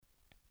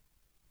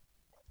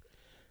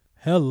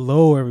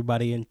Hello,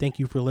 everybody, and thank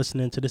you for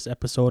listening to this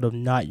episode of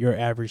Not Your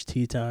Average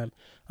Tea Time.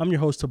 I'm your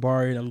host,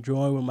 Tabari, and I'm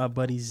joined with my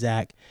buddy,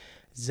 Zach.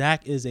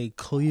 Zach is a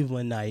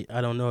Clevelandite.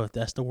 I don't know if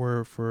that's the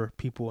word for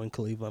people in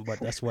Cleveland, but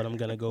that's what I'm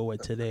going to go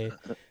with today.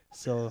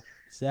 So,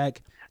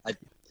 Zach.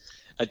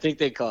 I think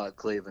they call it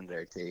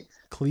Clevelander tea.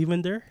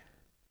 Clevelander?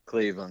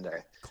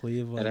 Clevelander.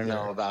 Clevelander. I don't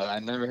know about it. I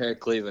never heard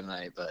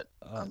Clevelandite, but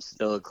I'm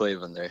still a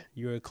Clevelander.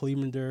 You're a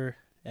Clevelander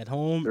at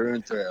home, through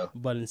and through.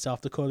 But in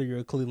South Dakota, you're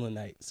a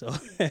Clevelandite.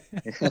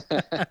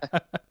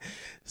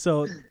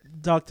 So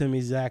talk to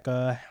me, Zach.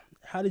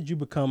 How did you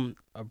become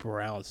a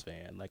Browns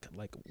fan? Like,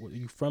 were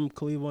you from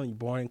Cleveland? You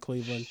born in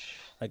Cleveland?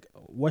 Like,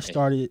 what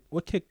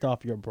kicked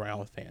off your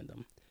Brown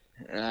fandom?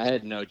 I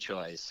had no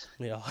choice.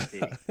 Yeah.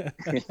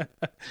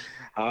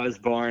 I was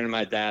born, and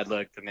my dad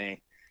looked at me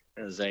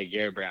and was like,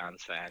 "You're a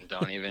Browns fan.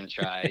 Don't even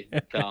try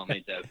telling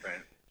me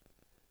different."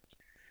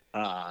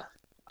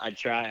 I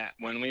tried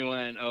when we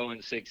went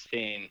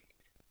 0-16.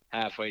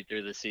 Halfway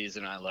through the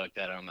season, I looked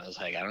at him. I was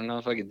like, I don't know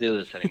if I could do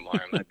this anymore.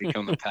 I might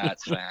become a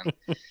Pats fan.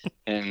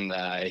 And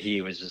he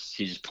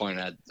just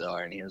pointed at the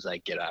door, and he was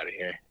like, get out of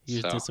here.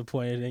 He was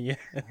disappointed in you.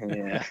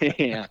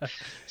 Yeah.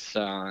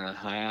 So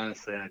I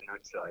honestly had no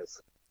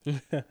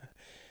choice.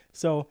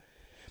 So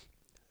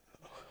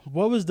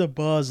what was the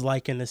buzz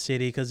like in the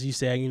city? Because you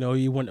said,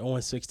 you went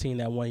 0-16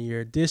 that one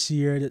year. This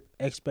year, the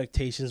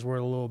expectations were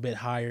a little bit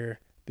higher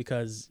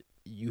because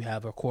you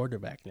have a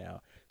quarterback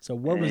now. So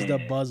what was the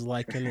buzz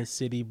like in the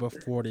city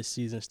before the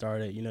season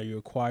started? You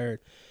acquired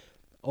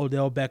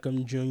Odell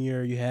Beckham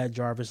Jr., you had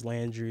Jarvis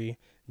Landry,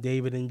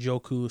 David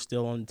Njoku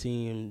still on the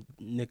team,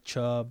 Nick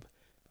Chubb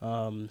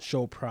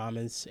showed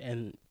promise,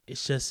 and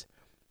it's just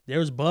there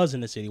was buzz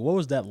in the city. What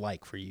was that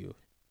like for you?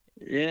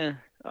 Yeah.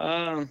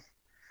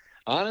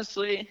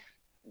 Honestly,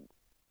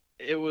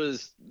 it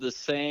was the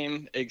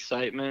same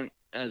excitement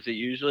as it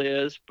usually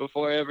is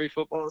before every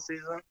football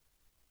season.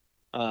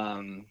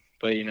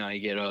 But, you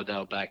get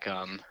Odell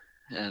Beckham,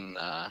 and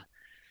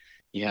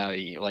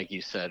like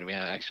you said, we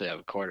actually have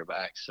a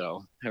quarterback,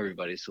 so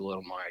everybody's a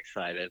little more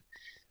excited.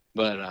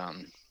 But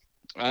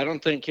I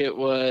don't think it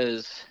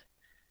was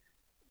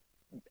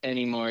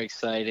any more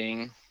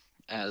exciting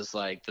as,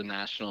 like, the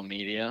national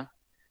media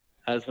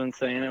has been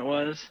saying it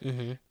was.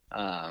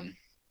 Mm-hmm.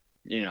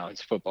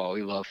 It's football.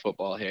 We love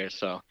football here,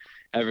 so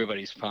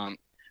everybody's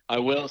pumped. I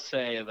will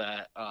say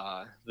that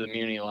the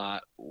Muni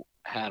lot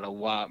had a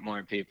lot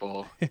more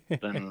people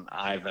than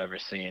I've ever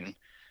seen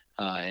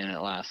in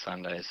it last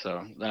Sunday,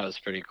 so that was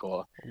pretty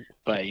cool.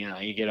 But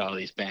you get all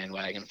these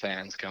bandwagon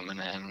fans coming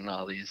in, and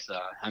all these.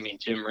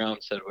 Jim Rome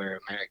said we're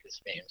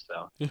America's team,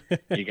 so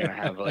you're gonna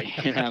have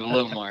a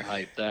little more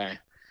hype there.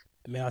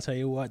 Man, I'll tell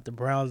you what, the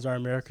Browns are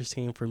America's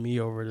team for me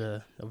over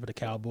the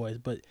Cowboys.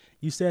 But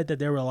you said that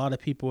there were a lot of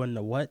people in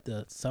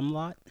the some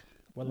lot.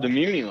 The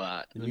Muni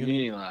lot. The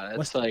Muni lot.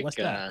 What's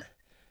that?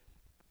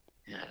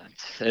 Yeah,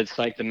 it's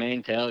like the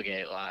main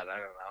tailgate lot. I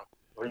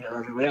don't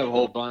know. We have a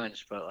whole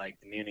bunch, but like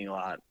the Muni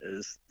lot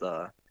is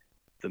the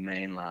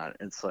main lot.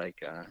 It's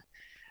like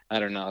I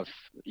don't know if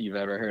you've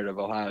ever heard of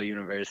Ohio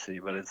University,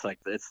 but it's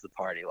the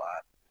party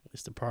lot.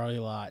 It's the party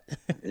lot.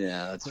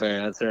 Yeah, that's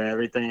fair. That's where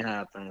everything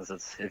happens.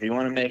 If you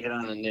want to make it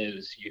on the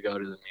news, you go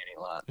to the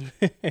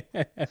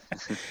Muni lot.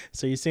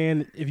 So you're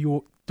saying if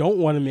you don't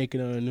want to make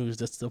it on the news,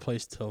 that's the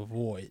place to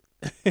avoid.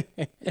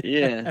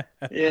 Yeah.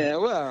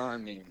 Well,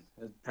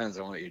 it depends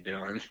on what you're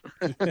doing.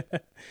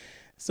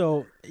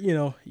 So,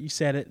 you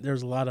said it.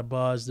 There's a lot of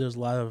buzz. There's a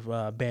lot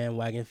of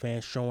bandwagon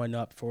fans showing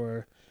up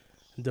for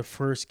the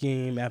first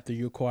game after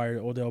you acquired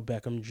Odell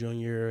Beckham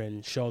Jr.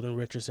 and Sheldon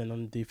Richardson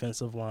on the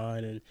defensive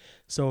line. And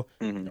so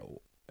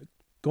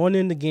going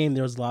in the game,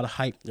 there was a lot of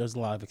hype. There was a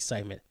lot of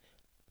excitement.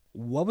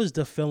 What was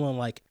the feeling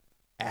like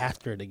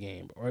after the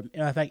game? Or,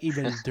 in fact,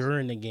 even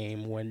during the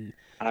game when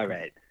all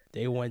right.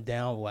 They went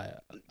down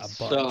a bunch?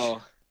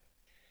 So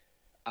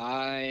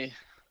I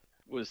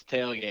was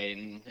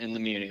tailgating in the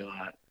Muni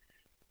lot.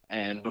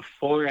 And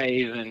before I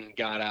even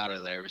got out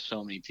of there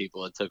so many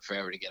people, it took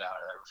forever to get out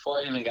of there. Before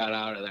I even got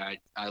out of there,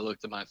 I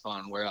looked at my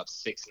phone. We're up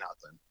 6-0.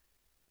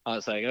 I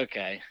was like,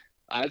 okay,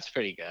 that's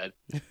pretty good.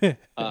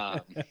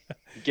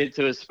 Get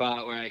to a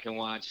spot where I can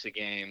watch the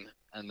game.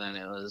 And then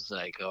it was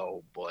like,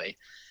 oh, boy.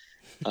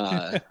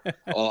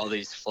 All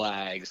these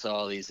flags,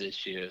 all these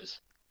issues.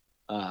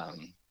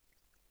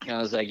 I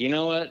was like, you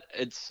know what?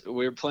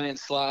 We're playing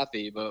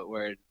sloppy, but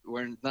we're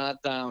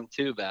not down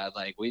too bad.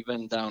 Like, we've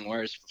been down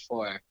worse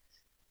before.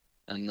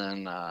 And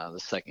then the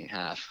second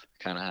half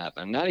kind of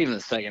happened. Not even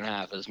the second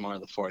half, it was more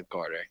the fourth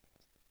quarter.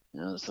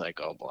 And it was like,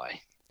 oh, boy.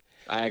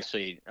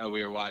 We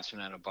were watching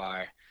at a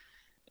bar,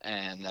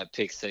 and that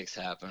pick six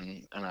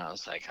happened, and I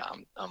was like,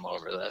 I'm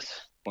over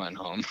this. Went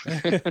home.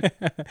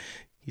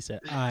 He said,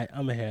 all right,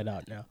 I'm going to head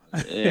out now.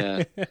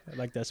 Yeah. I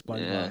like that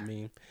SpongeBob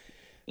meme.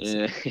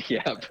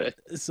 Yeah, but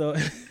so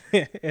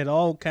it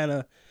all kind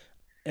of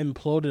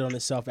imploded on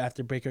itself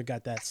after Baker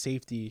got that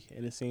safety,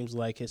 and it seems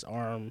like his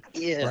arm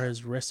or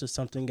his wrist or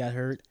something got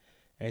hurt,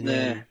 And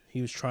then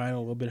he was trying a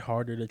little bit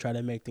harder to try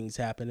to make things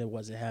happen. It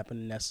wasn't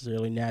happening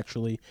necessarily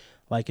naturally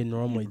like it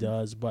normally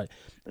does. But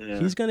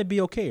he's going to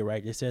be okay,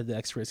 right? They said the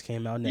X-rays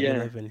came out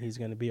negative, and he's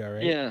going to be all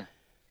right.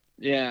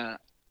 Yeah.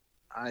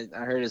 I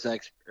heard his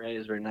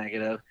X-rays were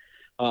negative.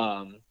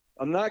 I'm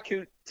not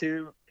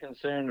too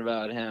concerned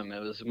about him. It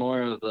was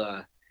more of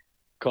the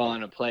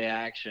calling a play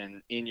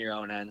action in your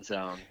own end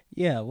zone.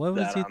 Yeah, what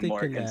was he I'm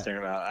more thinking concerned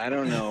about. I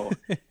don't know.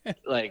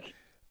 Like,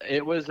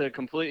 it was a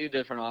completely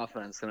different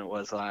offense than it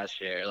was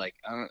last year. Like,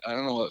 I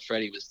don't know what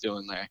Freddie was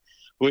doing there.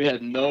 We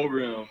had no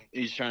room.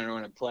 He's trying to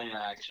run a play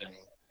action,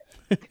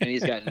 and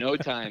he's got no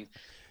time.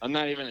 I'm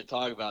not even going to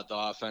talk about the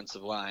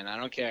offensive line. I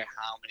don't care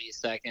how many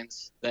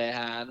seconds they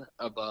had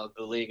above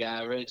the league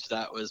average.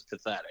 That was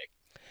pathetic.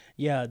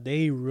 Yeah,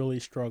 they really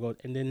struggled.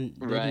 And then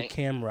maybe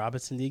Cam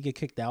Robinson, did he get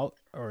kicked out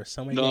or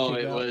somebody get kicked out? No,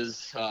 it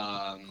was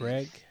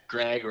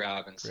Gregg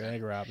Robinson.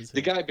 Gregg Robinson.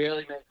 The guy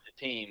barely makes the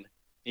team.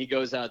 He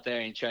goes out there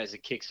and he tries to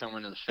kick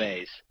someone in the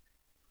face.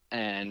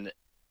 And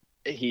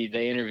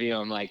they interview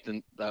him like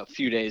a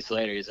few days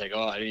later. He's like,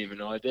 "Oh, I didn't even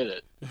know I did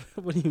it."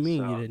 What do you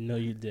mean you didn't know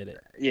you did it?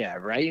 Yeah,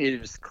 right? It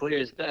was clear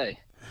as day.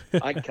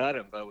 I'd cut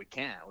him, but we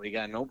can't. We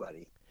got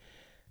nobody.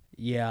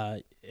 Yeah,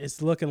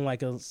 it's looking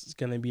like it's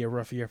going to be a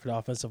rough year for the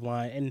offensive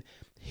line. And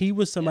he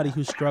was somebody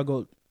who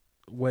struggled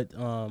with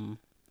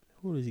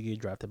who did he get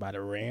drafted by,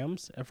 the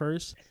Rams at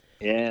first?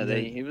 Yeah,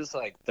 he was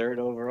like 3rd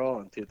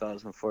overall in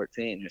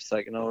 2014 or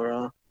 2nd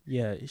overall.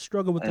 Yeah, he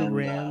struggled with the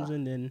Rams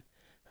and then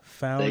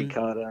found... They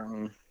caught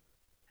him.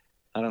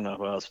 I don't know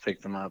who else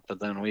picked him up, but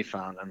then we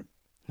found him.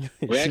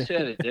 We actually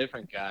had a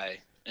different guy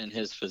in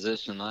his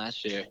position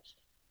last year.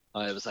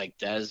 It was like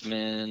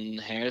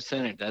Desmond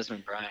Harrison or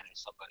Desmond Bryant or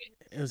somebody.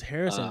 It was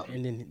Harrison,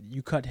 and then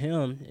you cut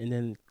him, and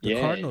then the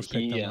Cardinals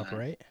picked him up,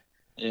 right?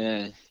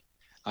 Yeah.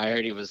 I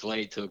heard he was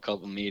late to a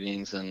couple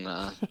meetings, and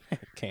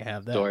can't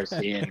have that.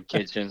 Dorsey and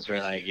Kitchens were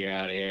like, "You're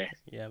out of here."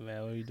 Yeah,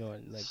 man, what are you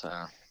doing? Like,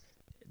 so,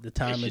 the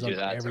time is on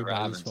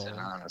everybody's phone.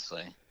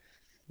 Honestly,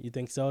 you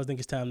think so? I think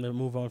it's time to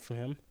move on from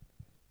him.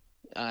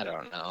 I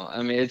don't know.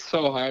 I mean, it's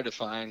so hard to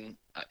find.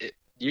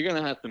 You're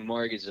gonna have to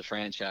mortgage the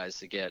franchise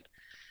to get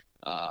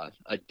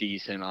a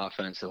decent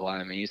offensive line.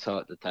 I mean, you saw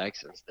what the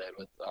Texans did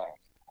with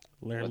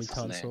Laramie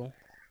Tunsil.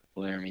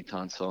 Laramie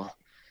Tunsil.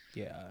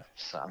 Yeah.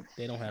 So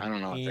they don't have I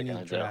don't know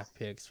any draft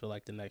picks for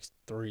like the next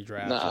 3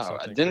 drafts. No,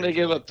 didn't they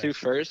give up 2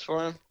 firsts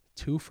for him?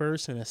 2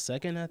 firsts and a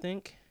second, I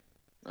think.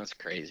 That's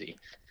crazy.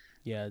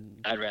 Yeah.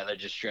 I'd rather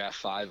just draft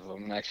 5 of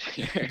them next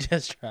year.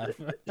 Just draft.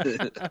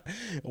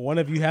 One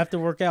of you have to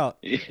work out.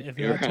 If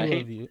you're right. 2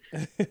 of you.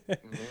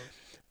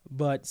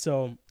 But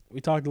so we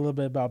talked a little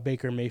bit about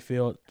Baker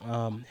Mayfield.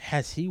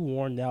 Has he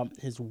worn out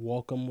his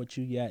welcome with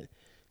you yet?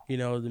 You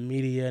know, the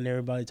media and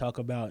everybody talk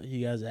about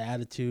he has an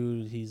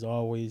attitude. He's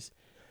always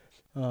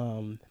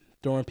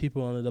throwing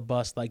people under the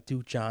bus like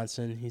Duke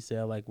Johnson. He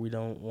said, like, we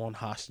don't want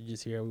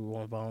hostages here. We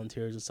want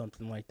volunteers or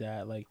something like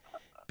that, like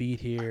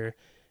beat here.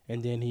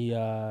 And then he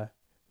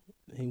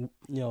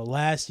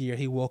last year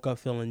he woke up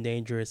feeling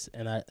dangerous,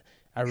 and I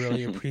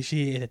really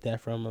appreciated that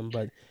from him.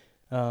 But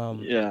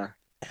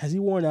has he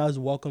worn out his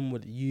welcome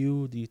with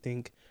you? Do you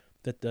think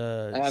that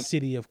the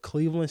city of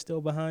Cleveland is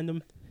still behind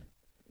him?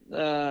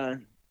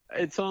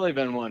 It's only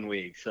been 1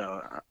 week,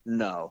 so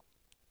no.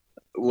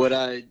 Would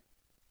I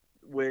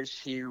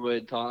wish he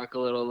would talk a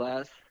little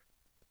less?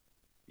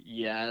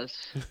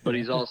 Yes, but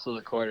he's also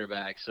the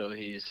quarterback, so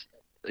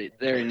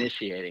they're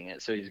initiating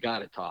it, so he's got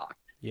to talk.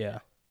 Yeah.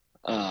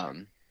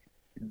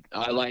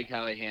 I like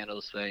how he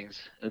handles things.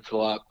 It's a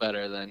lot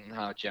better than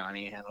how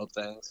Johnny handled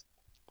things.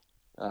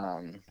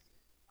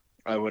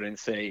 I wouldn't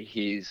say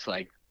he's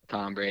like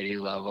Tom Brady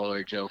level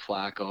or Joe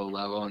Flacco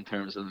level in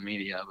terms of the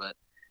media, but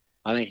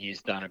I think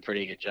he's done a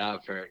pretty good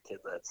job for a kid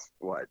that's,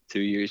 2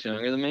 years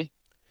younger than me?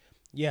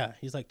 Yeah,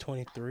 he's like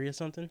 23 or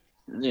something.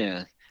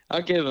 Yeah,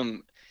 I'll give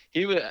him.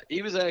 He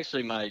was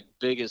actually my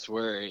biggest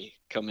worry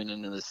coming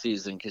into the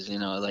season because,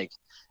 like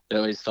they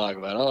always talk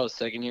about,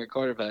 second-year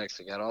quarterbacks,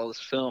 they got all this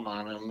film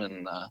on them,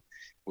 and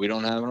we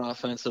don't have an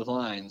offensive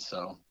line,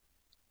 so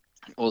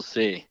we'll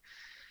see.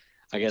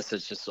 I guess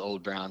it's just the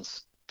old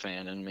Browns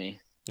fan in me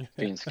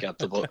being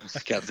skeptical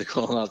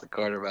about the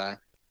quarterback.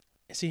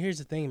 See, here's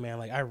the thing, man.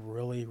 Like, I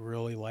really,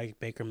 really like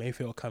Baker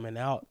Mayfield coming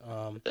out.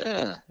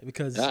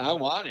 Because I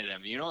wanted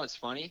him. You know what's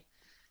funny?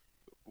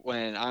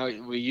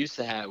 When we used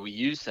to have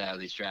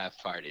these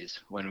draft parties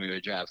when we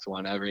would draft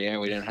one every year.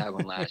 We didn't have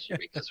one last year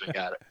because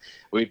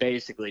we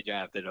basically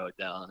drafted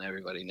Odell and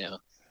everybody knew.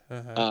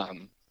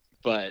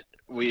 But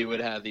we would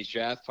have these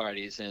draft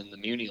parties in the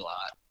Muni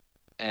lot,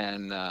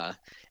 and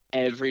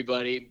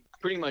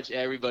pretty much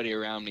everybody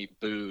around me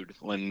booed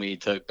when we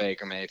took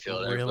Baker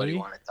Mayfield. Really? Everybody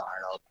wanted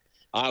Darnold.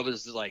 I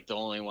was like the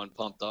only one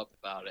pumped up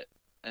about it.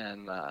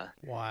 And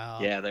wow.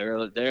 Yeah, there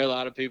are a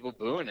lot of people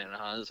booing it.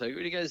 I was like,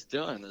 what are you guys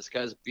doing? This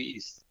guy's a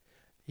beast.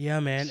 Yeah,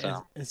 man.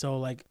 And so,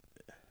 like,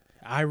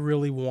 I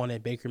really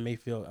wanted Baker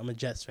Mayfield. I'm a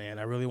Jets fan.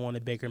 I really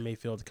wanted Baker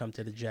Mayfield to come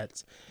to the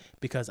Jets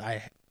because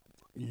I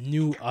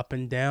knew up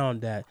and down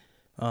that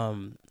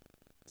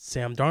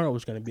Sam Darnold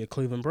was going to be a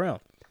Cleveland Brown.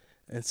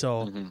 And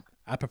so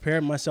I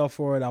prepared myself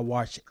for it. I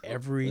watched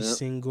every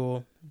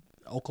single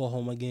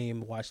Oklahoma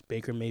game, watched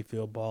Baker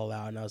Mayfield ball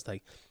out, and I was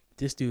like,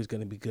 this dude's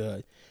going to be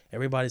good.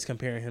 Everybody's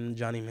comparing him to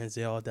Johnny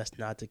Manziel. That's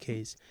not the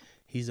case.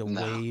 He's a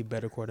way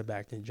better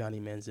quarterback than Johnny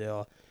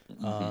Manziel.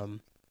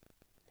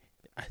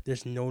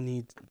 There's no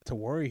need to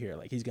worry here.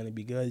 Like, he's going to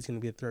be good. He's going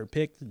to be a third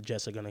pick. The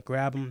Jets are going to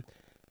grab him.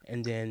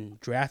 And then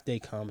draft day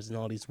comes, and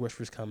all these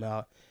whispers come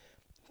out.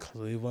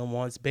 Cleveland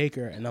wants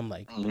Baker. And I'm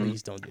like,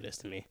 please don't do this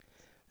to me.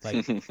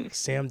 Like,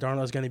 Sam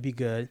Darnold's going to be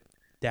good.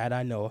 That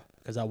I know,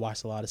 because I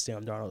watched a lot of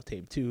Sam Darnold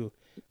tape too.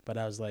 But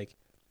I was like,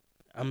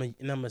 I'm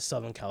a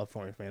Southern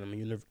California fan. I'm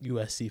a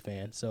USC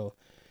fan. So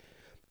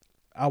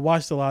I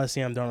watched a lot of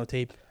Sam Darnold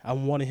tape. I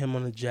wanted him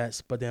on the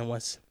Jets, but then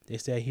once they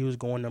said he was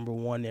going number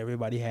one,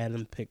 everybody had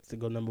him picked to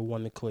go number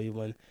one to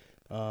Cleveland.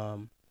 I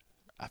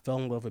fell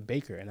in love with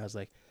Baker, and I was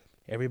like,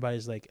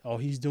 everybody's like, oh,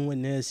 he's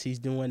doing this, he's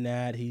doing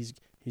that, he's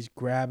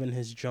grabbing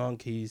his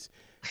junk, he's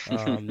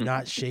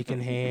not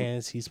shaking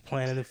hands, he's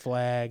planting the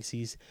flags,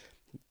 he's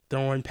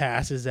throwing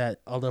passes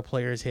at other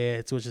players'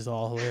 heads, which is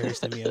all hilarious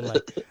to me. I'm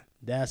like,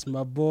 that's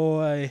my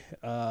boy.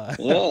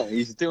 Yeah,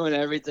 he's doing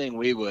everything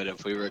we would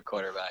if we were a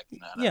quarterback in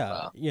that.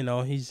 Yeah, you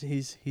know, he's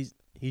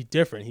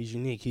different. He's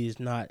unique. He's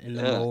not in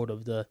the mode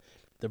of the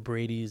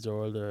Bradys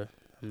or the,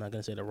 I'm not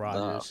gonna say the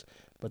Rodgers,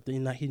 but he's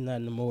not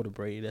in the mode of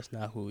Brady. That's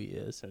not who he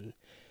is. And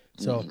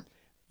so,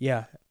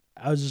 yeah,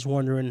 I was just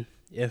wondering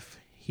if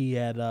he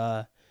had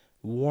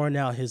worn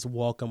out his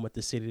welcome with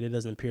the city. That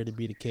doesn't appear to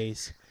be the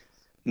case.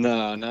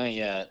 No, not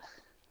yet.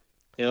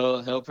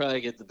 He'll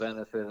probably get the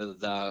benefit of the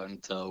doubt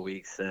until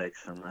week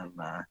 6, and then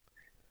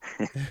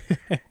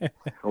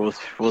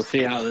we'll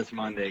see how this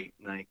Monday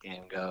night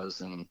game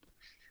goes, and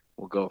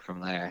we'll go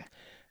from there.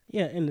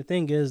 Yeah, and the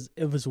thing is,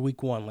 it was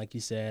week 1, like you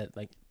said.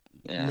 Like,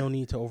 no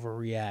need to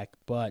overreact.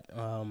 But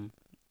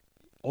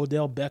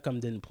Odell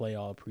Beckham didn't play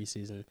all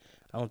preseason.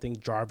 I don't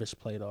think Jarvis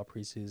played all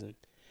preseason.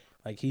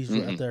 Like, he's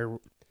out there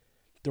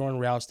throwing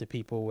routes to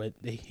people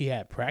he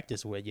had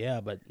practice with,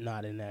 but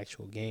not in the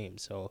actual game.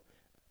 So,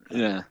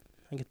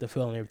 I get the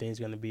feeling everything's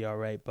going to be all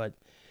right. But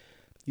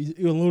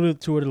you alluded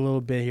to it a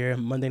little bit here.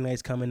 Monday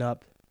night's coming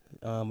up.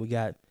 We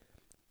got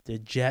the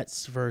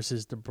Jets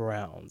versus the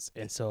Browns.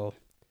 And so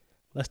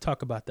let's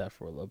talk about that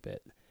for a little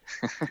bit.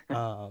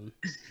 Let's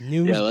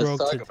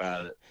talk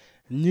about it.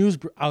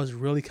 I was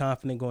really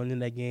confident going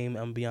into that game. I'm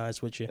going to be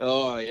honest with you.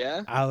 Oh,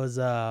 yeah? I was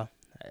I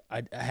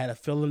had a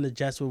feeling the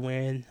Jets would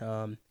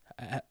win.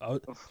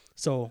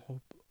 So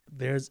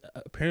there's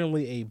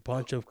apparently a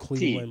bunch of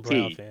Cleveland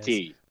Brown fans.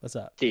 What's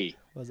up?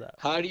 What's up?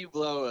 How do you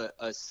blow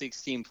a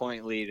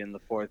 16-point lead in the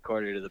fourth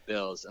quarter to the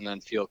Bills and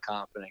then feel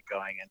confident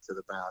going into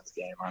the Browns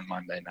game on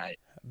Monday night?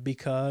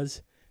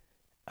 Because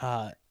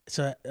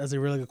so that's a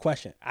really good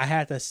question. I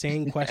had the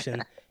same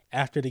question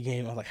after the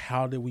game. I was like,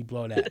 how did we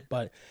blow that?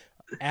 But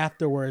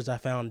afterwards, I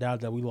found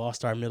out that we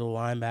lost our middle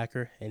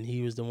linebacker, and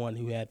he was the one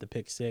who had the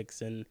pick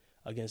 6 and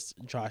against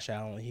Josh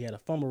Allen. He had a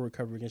fumble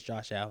recovery against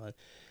Josh Allen.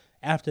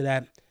 After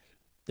that,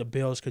 the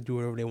Bills could do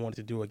whatever they wanted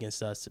to do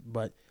against us,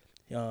 but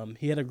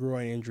he had a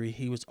groin injury.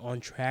 He was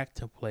on track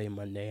to play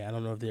Monday. I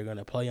don't know if they're going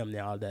to play him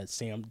now that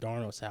Sam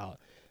Darnold's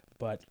out,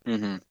 but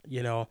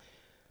you know,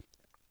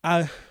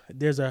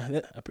 there's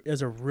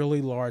a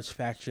really large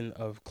faction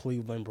of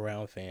Cleveland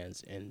Brown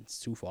fans in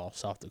Sioux Falls,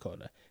 South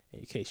Dakota.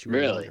 In case you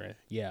were wondering,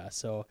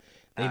 so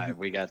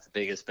we got the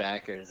biggest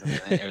backers,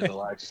 or the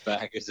largest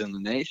backers in the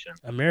nation.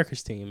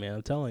 America's team, man.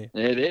 I'm telling you,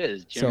 it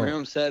is. Jim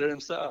Rome said it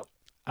himself.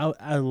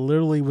 I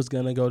literally was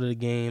going to go to the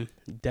game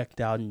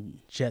decked out in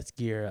Jets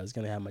gear. I was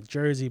going to have my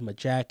jersey, my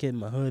jacket,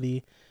 my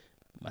hoodie,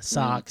 my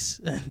socks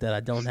that I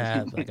don't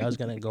have. Like, I was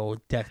going to go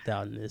decked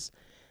out in this.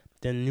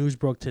 Then news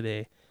broke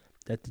today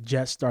that the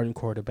Jets starting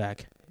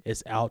quarterback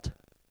is out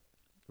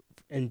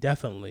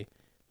indefinitely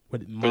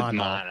with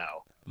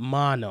mono.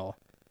 Mono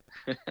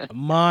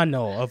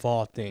of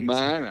all things.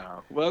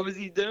 Mono. What was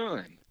he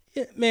doing?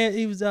 Yeah, man,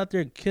 he was out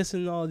there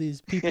kissing all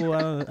these people.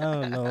 I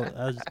don't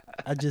know.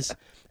 I just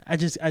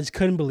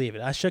couldn't believe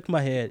it. I shook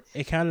my head.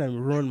 It kind of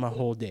ruined my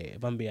whole day,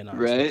 if I'm being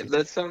honest. Right?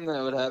 That's something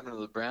that would happen to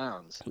the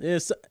Browns.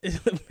 It's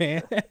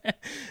man.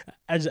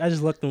 I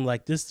just looked at them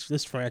like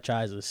this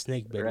franchise is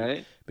snake bitten.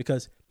 Right?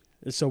 Because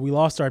so we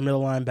lost our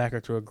middle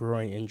linebacker to a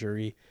groin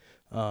injury.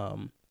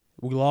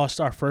 We lost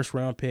our first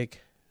round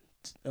pick.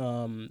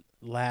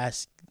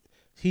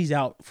 He's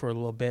out for a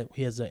little bit.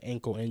 He has an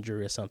ankle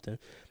injury or something.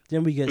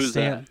 Then we get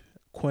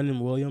Quentin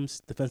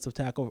Williams, defensive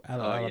tackle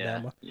out of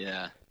Alabama.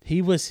 Yeah.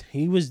 He was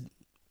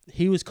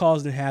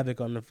causing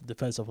havoc on the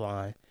defensive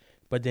line,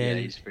 but then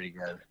he's pretty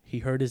good. He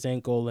hurt his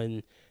ankle,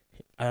 and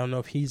I don't know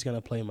if he's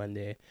gonna play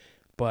Monday.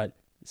 But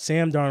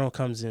Sam Darnold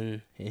comes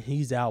in and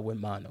he's out with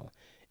mono,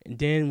 and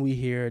then we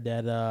hear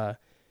that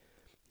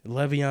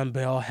Le'Veon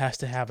Bell has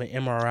to have an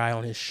MRI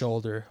on his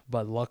shoulder,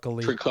 but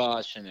luckily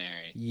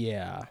precautionary.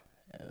 Yeah.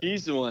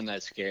 He's the one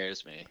that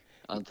scares me.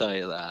 I'll tell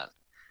you that.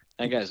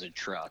 That guy's a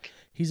truck.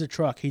 He's a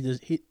truck.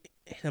 He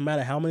no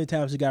matter how many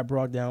times he got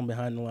brought down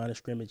behind the line of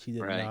scrimmage, he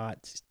did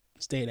not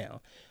stay down.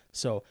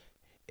 So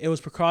it was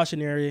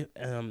precautionary.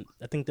 I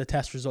think the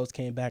test results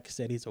came back and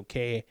said he's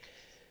okay.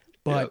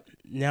 But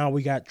now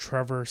we got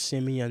Trevor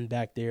Siemian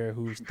back there,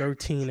 who's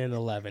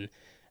 13-11.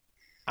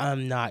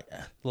 I'm not.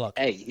 Look,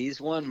 Hey, he's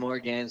won more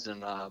games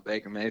than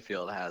Baker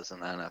Mayfield has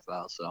in the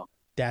NFL. So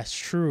that's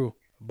true,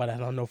 but I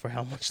don't know for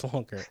how much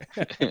longer.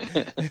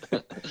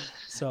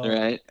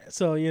 Right.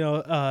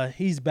 So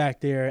he's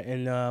back there,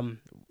 and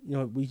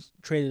we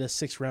traded a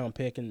 6th-round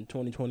pick in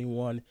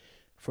 2021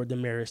 for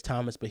Demaryius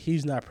Thomas, but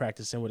he's not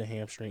practicing with a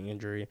hamstring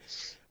injury.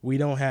 We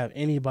don't have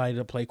anybody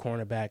to play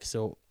cornerback,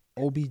 so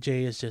OBJ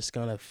is just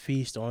gonna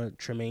feast on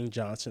Tremaine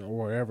Johnson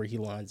or wherever he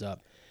lines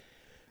up.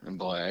 And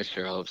boy, I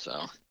sure hope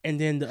so. And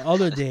then the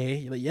other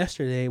day, like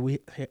yesterday, we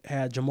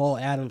had Jamal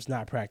Adams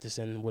not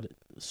practicing with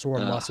sore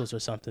muscles or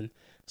something.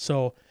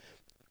 So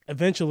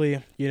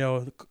eventually,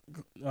 the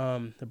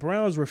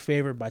Browns were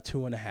favored by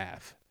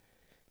 2.5.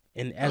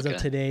 And as of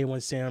today,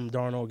 when Sam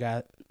Darnold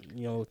got,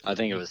 I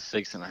think it was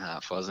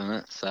 6.5, wasn't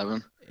it?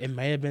 7. It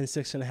may have been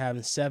 6.5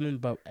 and 7,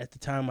 but at the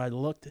time I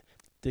looked,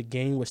 the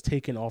game was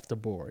taken off the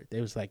board. They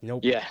was like,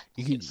 nope. Yeah.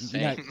 You're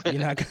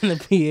not going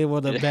to be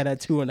able to bet at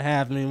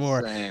 2.5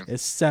 anymore. Same.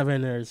 It's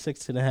 7 or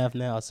 6.5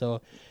 now.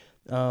 So,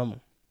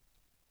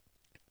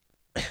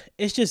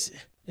 it's just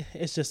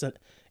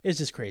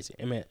crazy.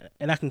 I mean,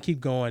 and I can keep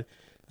going.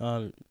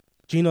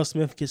 Geno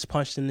Smith gets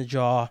punched in the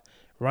jaw.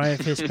 Ryan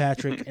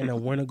Fitzpatrick in a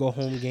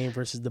win-or-go-home game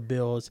versus the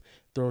Bills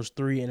throws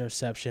 3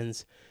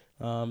 interceptions.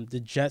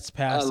 The Jets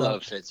pass. I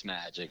love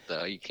Fitzmagic,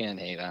 though. You can't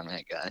hate on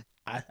that guy.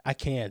 I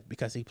can't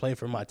because he played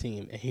for my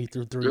team and he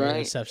threw 3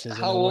 interceptions.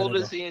 How old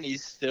is he and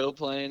he's still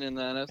playing in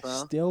the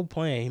NFL? Still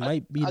playing. He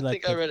might be I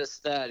think I read a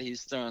stat.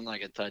 He's throwing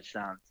like a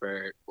touchdown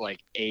for like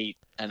 8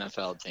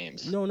 NFL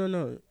teams.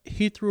 No.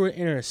 He threw an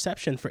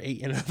interception for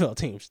 8 NFL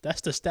teams.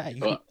 That's the stat.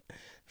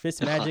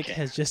 Fitzmagic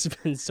has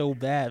just been so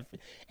bad.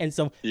 And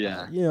so,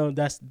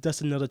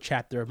 that's another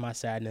chapter of my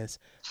sadness.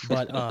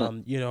 But,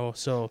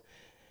 so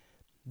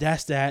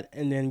that's that.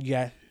 And then you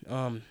got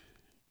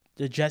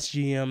the Jets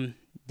GM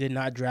did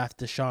not draft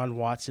Deshaun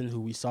Watson, who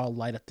we saw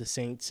light up the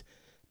Saints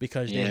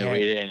because we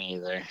didn't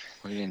either.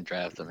 We didn't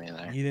draft him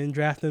either. You didn't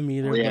draft him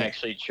either. We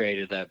actually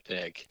traded that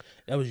pick.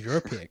 That was your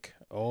pick.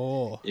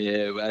 Oh.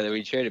 Yeah,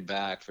 we traded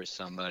back for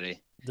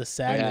somebody. The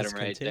sadness we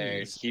had him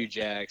continues. there. Hugh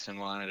Jackson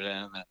wanted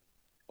him.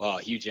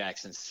 Hugh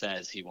Jackson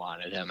says he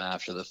wanted him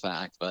after the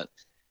fact, but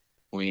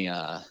we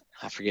I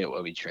forget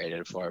what we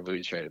traded for, but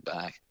we traded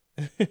back.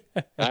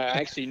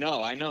 Actually,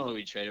 no, I know who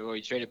we traded. Well,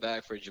 we traded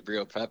back for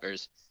Jabril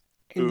Peppers,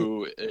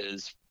 who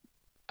is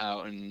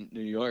out in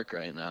New York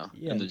right now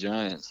in the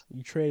Giants.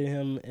 You traded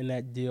him in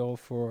that deal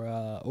for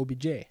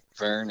OBJ.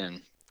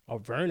 Vernon. Oh,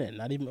 Vernon,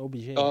 not even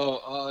OBJ.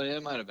 Oh,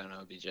 it might have been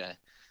OBJ.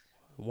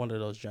 One of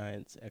those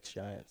Giants,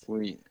 ex-Giants.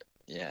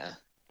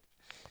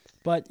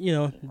 But,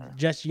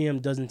 Jets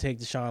GM doesn't take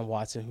Deshaun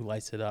Watson, who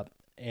lights it up,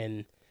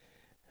 and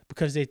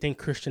because they think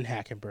Christian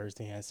Hackenberg is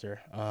the answer.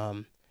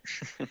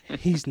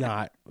 He's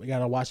not. We got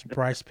to watch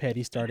Bryce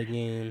Petty start a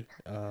game.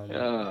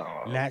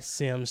 Matt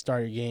Sims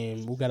start a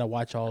game. We got to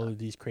watch all of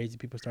these crazy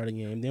people start a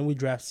game. Then we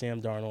draft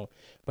Sam Darnold,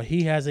 but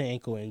he has an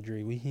ankle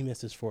injury. He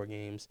misses 4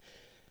 games.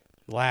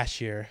 Last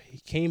year, he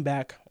came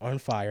back on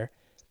fire,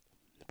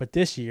 but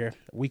this year,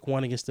 week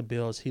 1 against the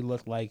Bills, he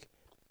looked like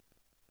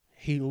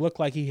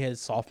he had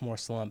sophomore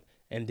slump,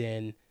 and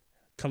then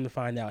come to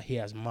find out he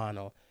has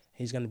mono.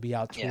 He's going to be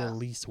out till at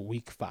least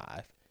week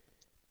 5.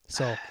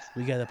 So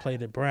we got to play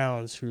the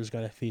Browns, who's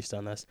going to feast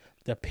on us,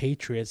 the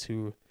Patriots,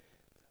 who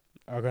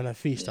are going to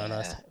feast on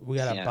us. We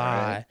got to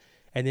bye,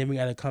 and then we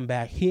got to come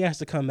back. He has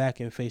to come back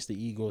and face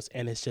the Eagles,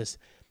 and it's just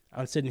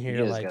I'm sitting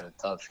here like got a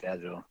tough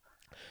schedule.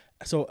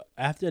 So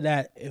after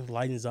that, it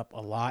lightens up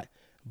a lot,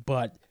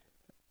 but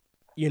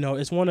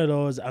it's one of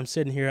those. I'm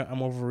sitting here, I'm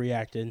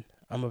overreacting,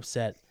 I'm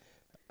upset,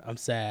 I'm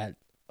sad,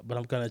 but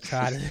I'm gonna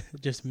try to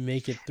just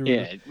make it through.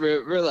 Yeah,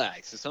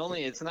 relax.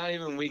 It's not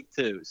even week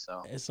 2,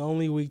 so it's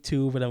only week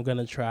 2, but I'm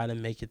gonna try to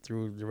make it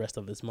through the rest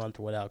of this month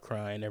without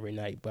crying every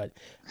night. But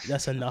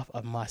that's enough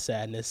of my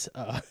sadness.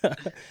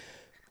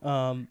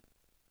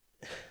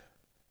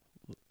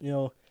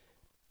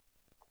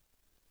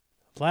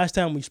 Last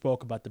time we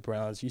spoke about the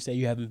Browns, you say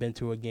you haven't been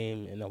to a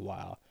game in a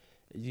while.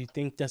 Do you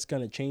think that's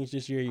gonna change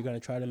this year? You're gonna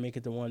try to make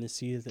it the one to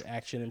see the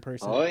action in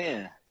person? Oh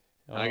yeah.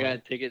 I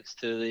got tickets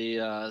to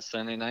the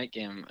Sunday night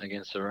game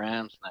against the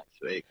Rams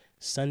next week.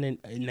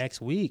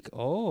 Next week?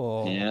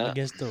 Oh,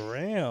 against the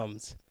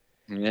Rams.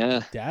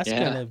 Yeah. That's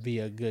going to be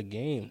a good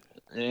game.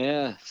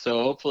 Yeah.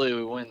 So hopefully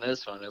we win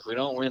this one. If we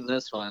don't win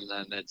this one,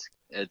 then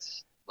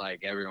it's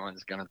like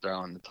everyone's going to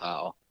throw in the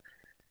towel.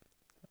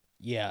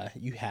 Yeah,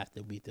 you have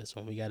to beat this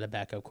one. We got a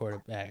backup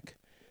quarterback.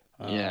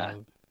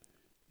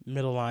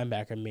 Middle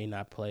linebacker may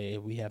not play.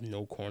 We have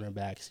no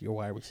cornerbacks. Your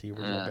wide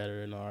receivers are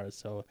better than ours.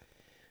 So,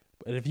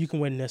 but if you can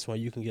win this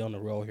one, you can get on the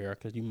roll here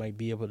because you might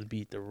be able to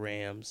beat the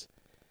Rams.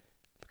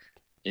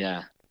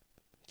 Yeah.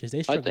 Because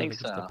they I think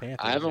so. The Panthers,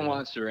 I haven't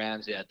watched the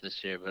Rams yet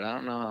this year, but I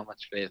don't know how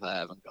much faith I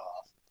have in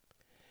Goff.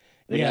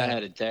 The guy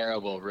had a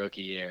terrible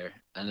rookie year,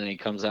 and then he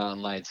comes out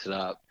and lights it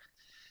up.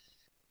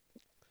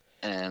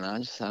 And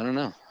I don't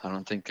know. I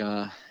don't think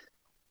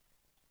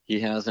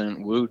he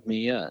hasn't wooed me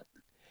yet.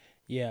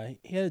 Yeah,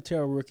 he had a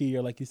terrible rookie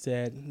year, like you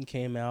said. He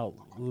came out,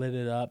 lit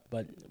it up,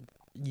 but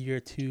year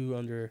two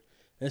under.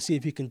 Let's see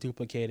if he can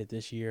duplicate it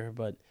this year,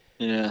 but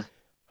Yeah.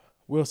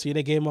 we'll see.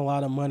 They gave him a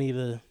lot of money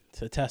to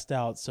test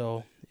out,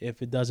 so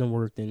if it doesn't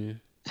work,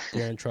 then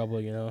they're in trouble,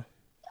 you know.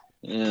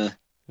 Yeah.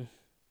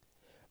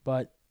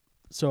 But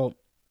so,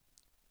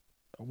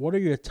 what are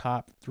your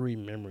top 3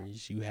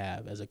 memories you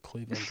have as a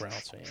Cleveland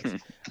Browns fan?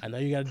 I know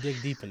you got to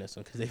dig deep in this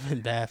one because they've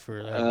been bad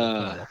for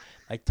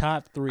like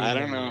top 3 I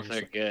memories. don't know if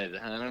they're good.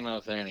 I don't know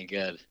if they're any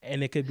good.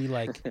 And it could be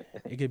like,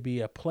 it could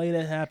be a play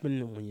that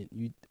happened when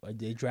you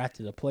they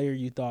drafted a player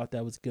you thought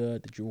that was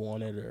good that you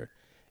wanted, or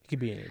it could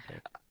be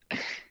anything.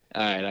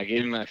 All right, I'll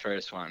give you my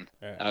first one.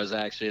 Right. I was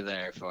actually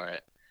there for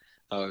it.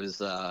 I was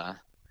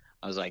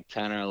like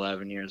 10 or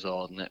 11 years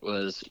old, and it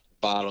was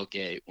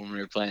Bottlegate when we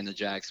were playing the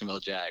Jacksonville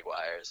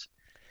Jaguars,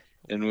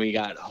 and we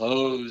got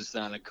hosed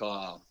on a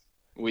call.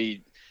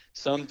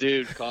 Some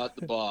dude caught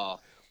the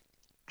ball,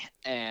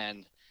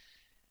 and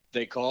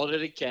they called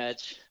it a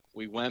catch.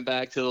 We went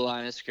back to the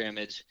line of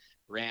scrimmage,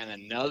 ran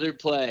another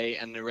play,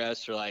 and the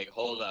refs were like,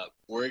 hold up,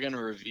 we're going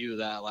to review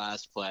that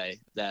last play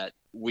that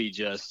we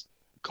just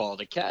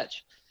called a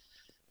catch.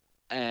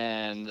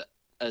 And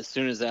as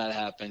soon as that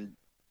happened,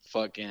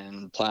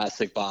 fucking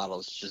plastic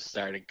bottles just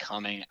started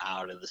coming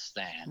out of the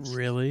stands.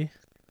 Really?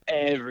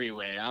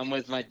 Everywhere. I'm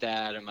with my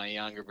dad and my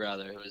younger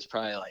brother, who was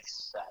probably like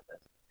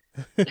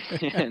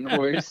 7. And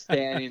we're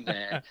standing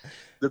there.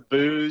 The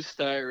booze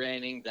start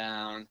raining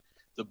down.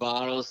 The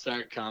bottles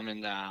start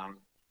coming down.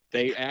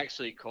 They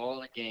actually call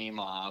the game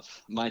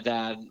off. My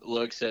dad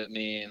looks at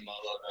me and my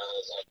little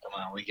brother's like,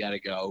 come on, we got to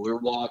go. We're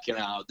walking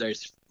out.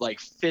 There's like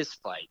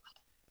fist fight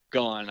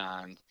going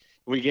on.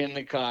 We get in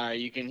the car.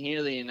 You can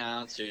hear the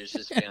announcers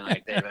just being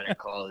like, they better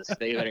call this.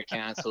 They better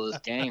cancel this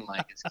game.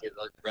 Like, it's the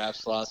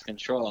refs lost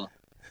control.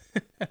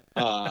 So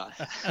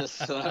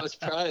that was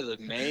probably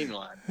the main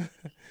one.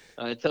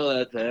 I tell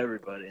that to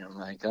everybody. I'm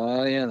like,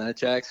 oh, yeah, that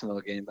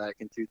Jacksonville game back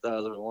in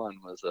 2001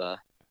 was a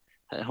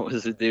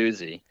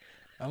doozy.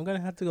 I'm going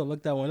to have to go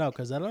look that one up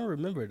because I don't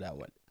remember that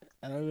one.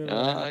 I don't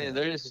remember.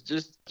 There's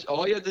just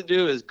all you have to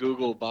do is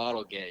Google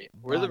Bottlegate.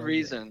 We're the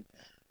reason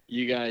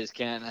you guys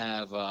can't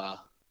have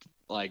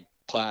like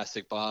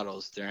plastic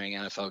bottles during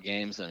NFL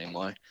games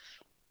anymore.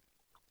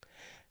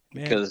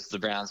 Man. Because the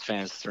Browns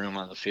fans threw them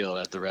on the field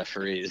at the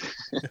referees.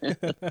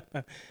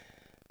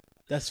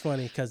 That's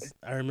funny because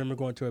I remember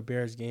going to a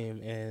Bears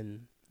game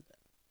and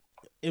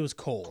it was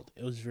cold.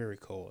 It was very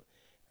cold.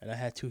 And I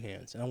had 2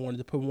 hands. And I wanted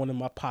to put one in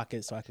my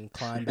pocket so I can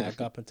climb back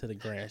up into the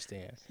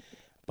grandstand.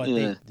 But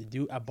the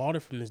dude, I bought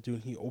it from this dude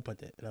and he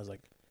opened it. And I was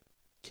like,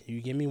 can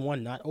you give me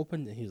one not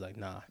opened? And he was like,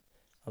 nah.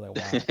 I was like,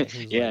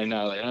 wow.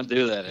 No, they don't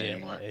do that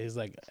anymore. He's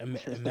like,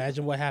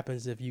 imagine what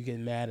happens if you get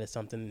mad at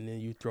something and then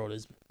you throw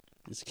this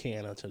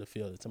can onto the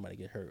field and somebody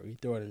get hurt, or you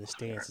throw it in the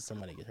stands and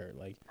somebody get hurt.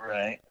 Like,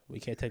 right? We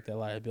can't take that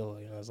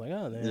liability. And I was like,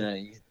 oh man,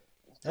 yeah,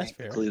 that's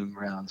fair. Cleveland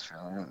Browns for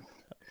that,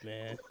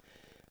 man.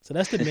 So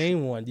that's the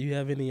main one. Do you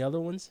have any other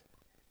ones?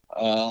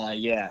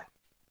 Yeah.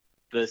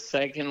 The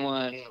second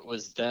one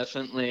was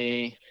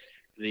definitely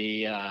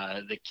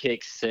the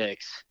kick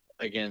 6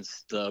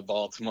 against the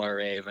Baltimore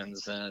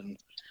Ravens, and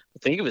I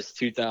think it was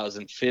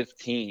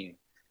 2015.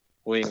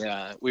 We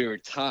were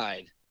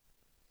tied,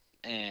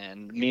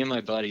 and me and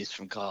my buddies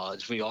from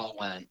college, we all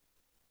went.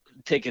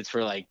 Tickets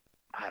were like,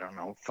 I don't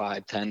know,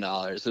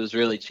 $5-10. It was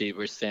really cheap.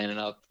 We're standing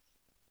up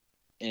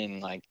in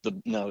like the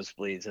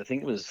nosebleeds. I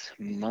think it was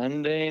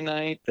Monday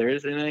night,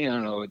 Thursday night. I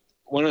don't know,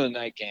 one of the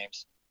night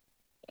games,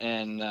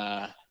 and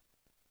I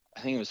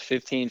think it was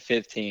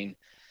 15-15.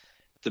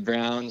 The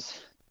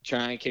Browns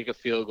try and kick a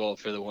field goal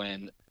for the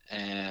win,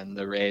 and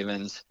the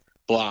Ravens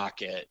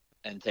block it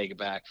and take it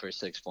back for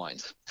 6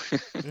 points.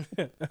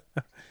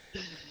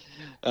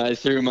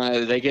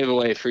 They gave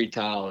away free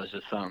towels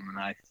or something, and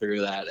I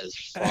threw that as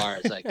far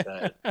as I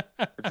could.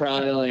 It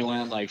probably only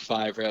went like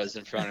 5 rows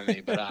in front of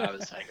me, but I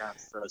was like, I'm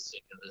so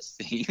sick of this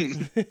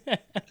team.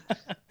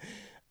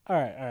 All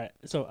right.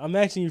 So I'm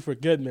asking you for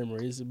good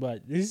memories,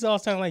 but these all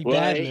sound like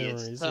bad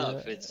memories. It's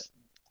tough.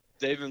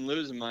 They've been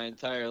losing my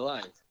entire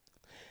life.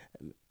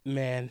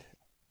 Man,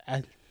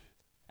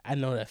 I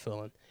know that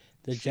feeling.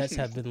 The Jets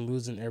have been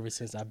losing ever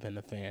since I've been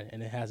a fan,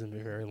 and it hasn't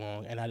been very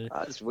long. And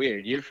that's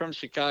weird. You're from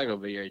Chicago,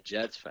 but you're a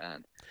Jets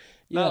fan.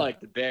 Not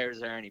like the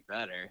Bears are any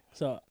better.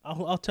 So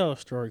I'll tell a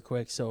story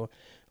quick. So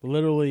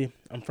literally,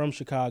 I'm from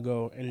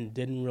Chicago and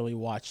didn't really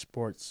watch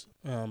sports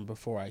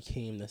before I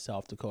came to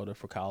South Dakota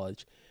for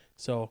college.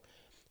 So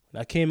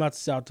when I came out to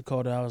South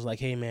Dakota, I was like,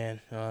 hey, man,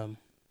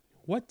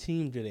 what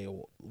team do they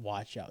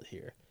watch out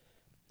here?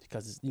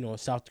 Because,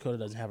 South Dakota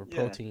doesn't have a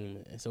pro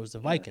team, and so it's the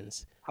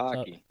Vikings.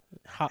 Hockey.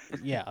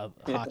 Hockey,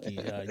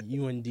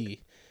 UND.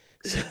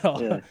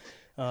 So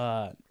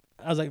I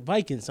was like,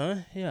 Vikings, huh?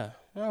 Yeah,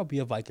 I'll be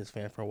a Vikings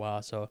fan for a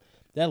while. So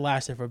that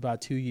lasted for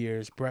about 2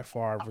 years. Brett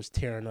Favre was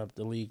tearing up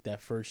the league that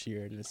first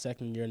year, and the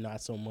second year,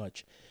 not so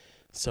much.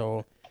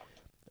 So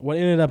what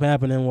ended up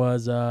happening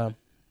was the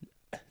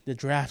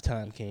draft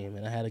time came,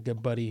 and I had a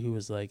good buddy who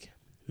was like,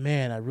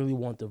 man, I really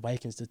want the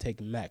Vikings to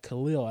take Matt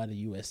Khalil out of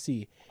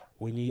USC.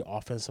 We need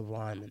offensive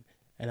linemen.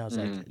 And I was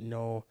Mm-hmm. like,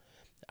 no,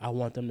 I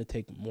want them to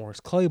take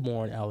Morris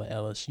Claiborne out of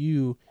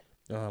LSU.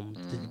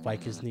 The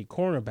Vikings need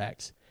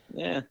cornerbacks.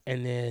 Yeah.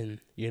 And then,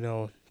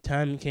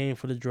 time came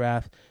for the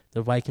draft.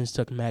 The Vikings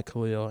took Matt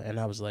Khalil, and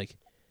I was like,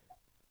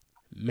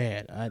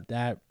 man,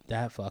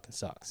 that fucking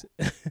sucks.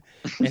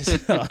 and,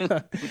 so,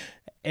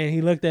 and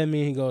he looked at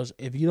me and he goes,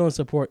 if you don't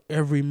support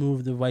every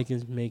move the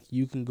Vikings make,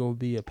 you can go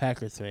be a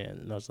Packers fan.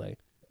 And I was like,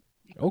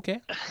 okay,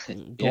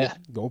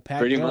 go Pack.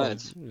 Pretty go.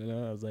 much.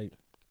 I was like,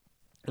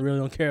 I really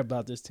don't care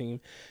about this team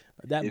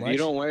that if much. you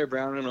don't wear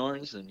brown and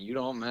orange, then you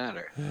don't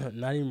matter.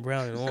 Not even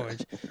brown and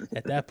orange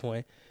at that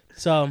point.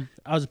 So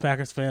I was a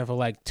Packers fan for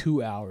like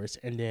 2 hours,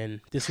 and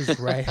then this was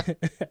right.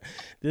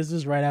 This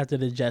was right after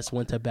the Jets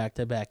went to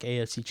back-to-back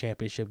AFC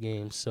Championship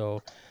games.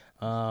 So,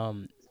 I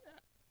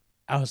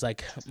was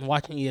like, I'm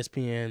watching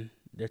ESPN.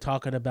 They're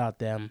talking about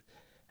them.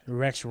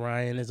 Rex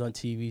Ryan is on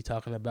TV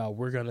talking about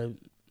we're gonna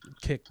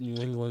kick New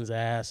England's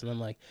ass, and I'm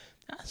like,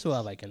 that's what I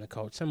like in a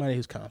coach. Somebody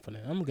who's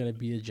confident. I'm gonna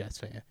be a Jets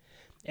fan,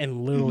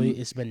 and literally,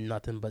 it's been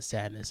nothing but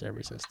sadness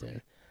ever since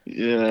then.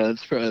 Yeah,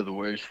 it's probably the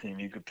worst team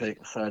you could pick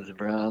besides the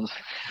Browns.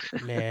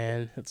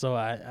 Man, so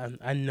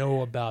I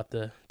know about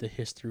the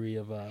history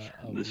of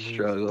the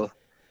struggle.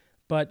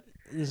 But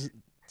since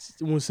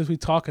we're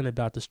talking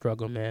about the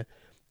struggle, man,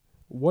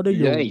 what are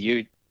your...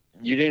 Yeah,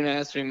 you didn't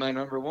ask me my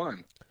number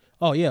one.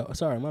 Oh, yeah,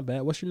 sorry, my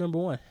bad. What's your number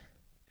one?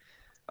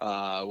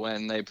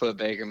 When they put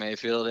Baker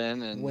Mayfield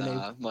in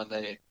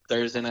and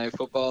Thursday Night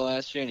Football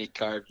last year, and he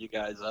carved you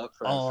guys up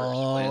for our first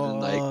win in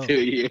like 2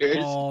 years.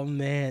 Oh,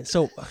 man.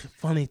 So,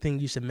 funny thing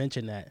you should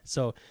mention that.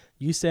 So,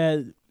 you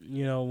said,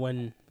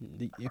 when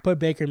you put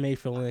Baker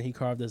Mayfield in, he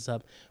carved us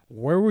up.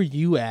 Where were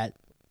you at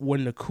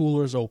when the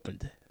coolers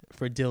opened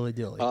for Dilly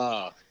Dilly?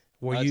 Oh,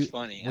 that's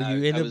funny. Were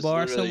you in the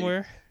bar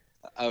somewhere?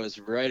 I was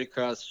right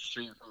across the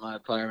street from my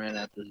apartment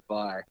at this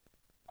bar,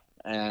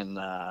 and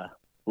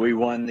we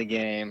won the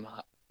game.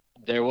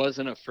 There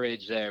wasn't a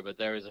fridge there, but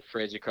there was a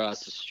fridge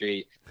across the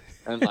street.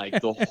 And,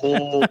 like, the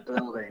whole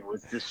building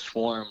was just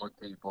swarmed with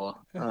people.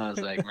 And I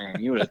was like,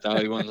 man, you would have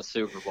thought we won the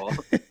Super Bowl.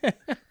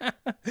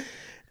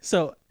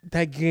 So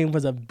that game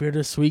was a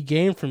bittersweet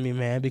game for me,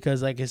 man,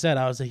 because, like I said,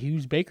 I was a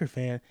huge Baker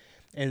fan.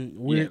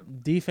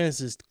 And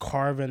defense is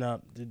carving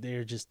up.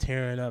 They're just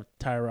tearing up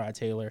Tyrod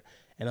Taylor.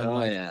 And I'm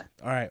all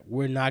right,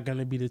 we're not going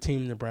to be the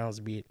team the Browns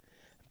beat.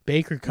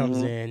 Baker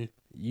comes in.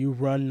 You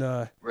run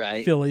the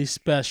Philly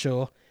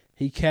special.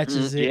 He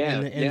catches it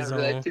in the end zone.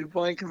 That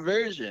 2-point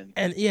conversion.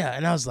 And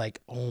I was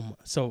like,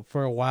 so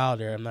for a while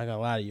there, I'm not gonna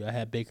lie to you, I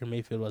had Baker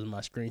Mayfield as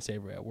my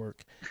screensaver at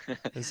work.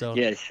 And so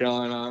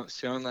showing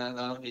that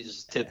off, he's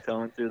just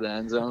tiptoeing through the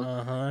end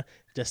zone.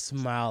 Just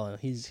smiling.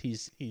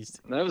 He's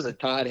That was a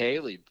Todd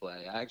Haley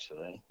play,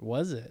 actually.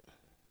 Was it?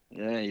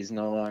 Yeah, he's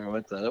no longer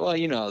with us. Well, the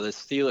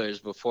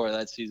Steelers before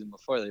that season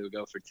they would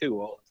go for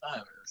 2 all the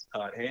time. It was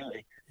Todd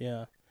Haley.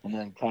 Yeah. And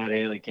then Todd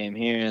Haley came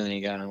here, and then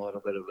he got in a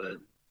little bit of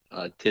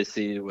a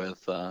tissy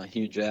with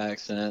Hugh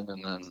Jackson,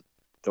 and then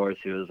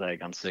Dorsey was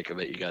like, I'm sick of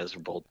it. You guys are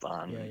both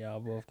done. Yeah, y'all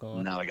both gone.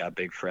 And now I got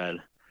Big Fred.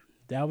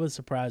 That was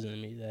surprising to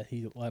me that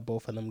he let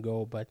both of them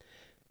go. But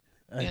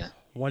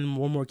one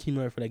more key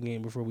note for that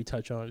game before we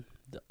touch on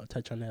that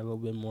a little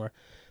bit more.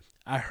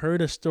 I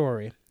heard a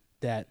story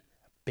that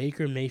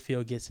Baker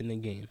Mayfield gets in the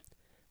game,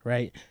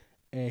 right?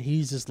 And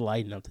he's just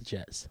lighting up the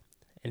Jets.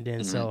 And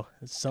then so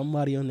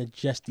somebody on the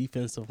Jets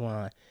defensive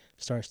line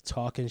starts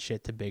talking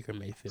shit to Baker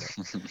Mayfield.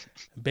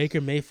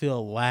 Baker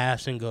Mayfield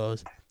laughs and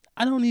goes,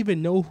 I don't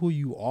even know who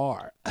you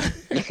are.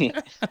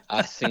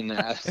 I've seen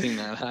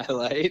that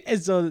highlight.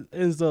 And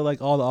so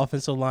like all the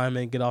offensive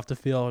linemen get off the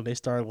field and they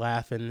start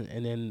laughing,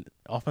 and then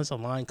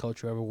offensive line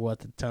coach, whoever was at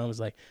the time, was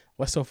like,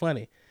 what's so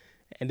funny?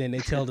 And then they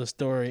tell the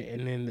story,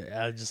 and then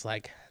I was just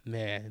like,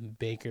 man,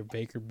 Baker.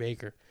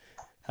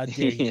 How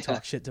dare you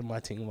talk shit to my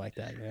team like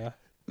that,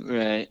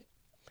 Right.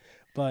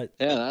 But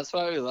yeah, that's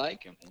why we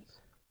like him.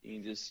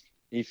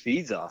 He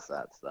feeds off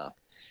that stuff.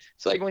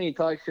 It's like when you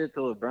talk shit to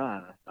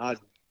LeBron.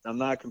 I'm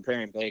not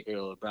comparing Baker to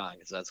LeBron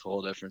because that's a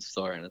whole different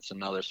story and it's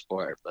another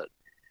sport. But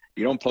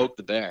you don't poke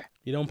the bear.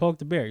 You don't poke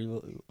the bear.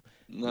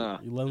 No.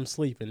 You let him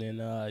sleep, and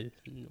then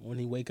when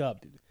he wake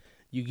up,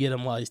 you get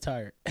him while he's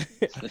tired.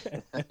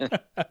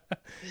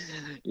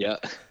 Yeah.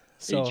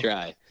 So you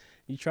try.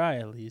 You try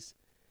at least.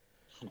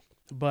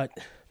 But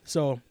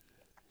so,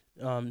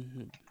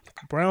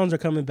 Browns are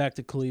coming back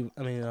to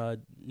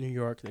New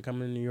York. They're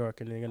coming to New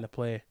York, and they're gonna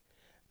play.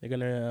 They're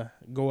gonna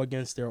go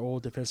against their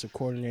old defensive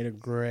coordinator,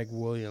 Gregg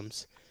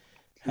Williams.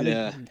 How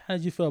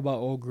did you feel about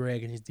old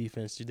Gregg and his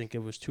defense? Do you think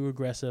it was too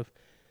aggressive?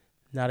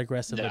 Not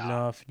aggressive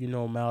enough?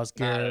 Myles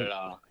Garrett. Not at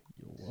all.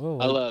 Whoa.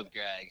 I love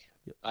Gregg.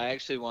 I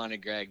actually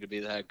wanted Gregg to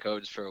be the head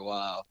coach for a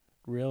while.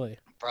 Really?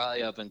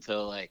 Probably up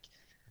until like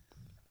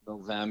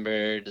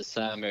November,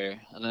 December.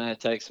 And then I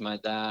texted my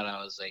dad.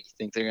 I was like, you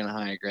think they're going to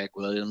hire Gregg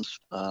Williams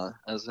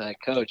as the head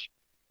coach?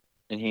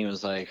 And he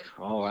was like,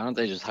 oh, why don't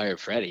they just hire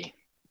Freddie?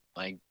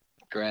 Like,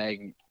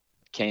 Gregg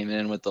came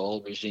in with the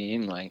old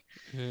regime. Like,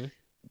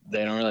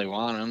 they don't really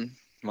want him.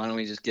 Why don't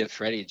we just give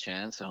Freddie a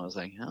chance? And I was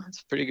like, oh,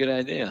 that's a pretty good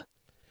idea.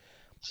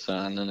 So,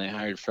 and then they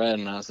hired Fred,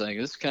 and I was like,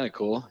 this is kind of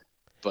cool.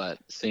 But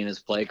seeing his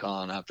play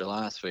calling after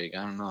last week,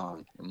 I don't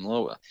know. I'm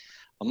a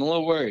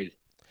little worried.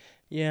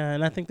 Yeah,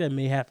 and I think that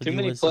may have to Too do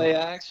many with play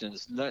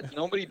actions.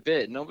 Nobody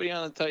bit. Nobody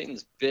on the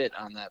Titans bit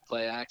on that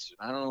play action.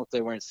 I don't know if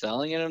they weren't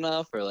selling it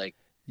enough or like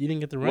you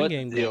didn't get the run what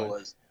game the deal going.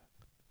 was.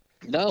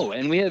 No,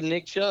 and we have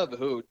Nick Chubb,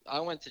 who I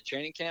went to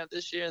training camp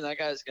this year, and that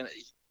guy's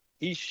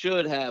he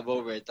should have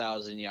over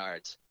 1,000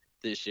 yards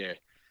this year.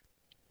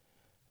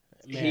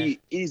 Man.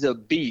 He's a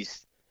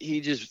beast.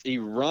 He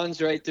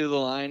runs right through the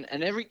line,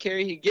 and every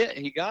carry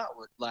he got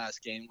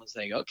last game was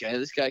like, okay,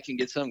 this guy can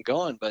get something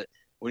going, but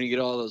when you get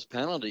all those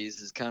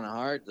penalties, it's kind of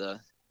hard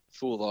to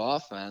fool the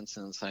offense,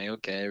 and it's like,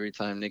 okay, every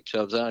time Nick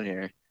Chubb's out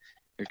here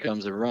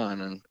comes a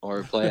run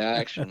or a play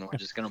action. We're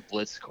just gonna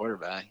blitz the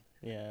quarterback.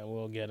 Yeah,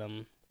 we'll get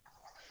him.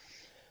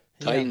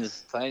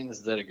 Titans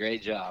did a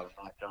great job.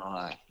 I'm not gonna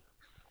lie.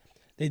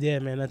 They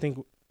did, man. I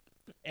think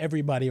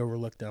everybody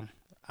overlooked them.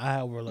 I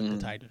overlooked the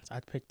Titans. I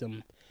picked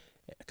them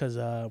because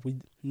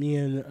me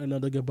and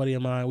another good buddy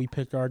of mine, we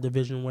picked our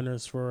division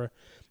winners for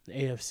the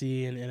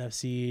AFC and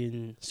NFC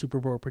and Super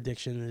Bowl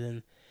predictions.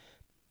 And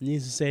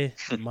needless to say,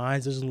 mine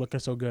isn't looking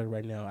so good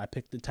right now. I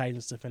picked the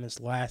Titans to finish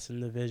last in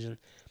the division,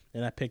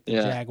 and I picked the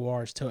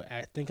Jaguars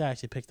I think I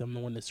actually picked them to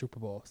win the Super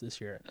Bowl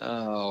this year.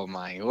 Oh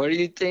my! What are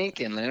you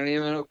thinking? They don't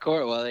even have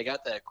Well, they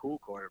got that cool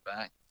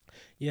quarterback.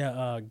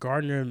 Yeah,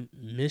 Gardner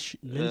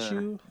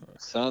Minshew.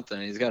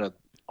 Something. He's got a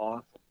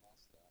awesome.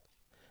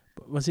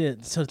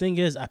 So the thing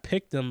is, I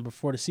picked them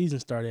before the season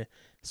started,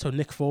 so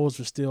Nick Foles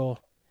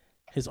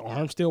his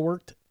arm still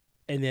worked,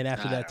 and then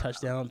after that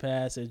touchdown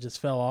pass, it just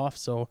fell off.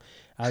 So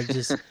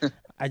it's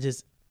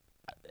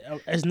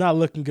not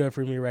looking good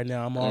for me right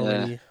now. I'm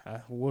already.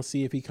 We'll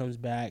see if he comes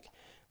back,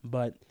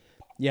 but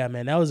yeah,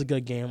 man, that was a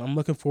good game. I'm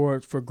looking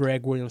forward for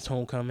Gregg Williams'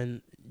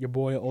 homecoming. Your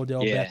boy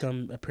Odell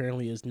Beckham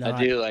apparently is not.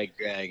 I do like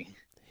Gregg.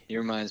 He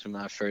reminds me of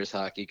my first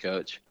hockey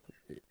coach.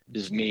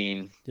 Just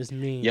mean.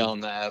 Yelling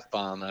the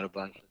F-bomb at a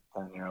bunch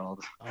of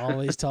 10-year-olds.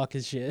 Always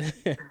talking shit.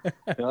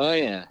 Oh,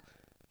 yeah.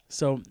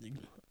 So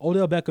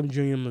Odell Beckham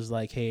Jr. was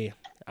like, hey,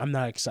 I'm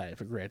not excited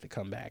for Gregg to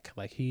come back.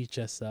 Like, he's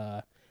just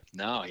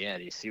No, yeah.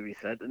 Do you see what he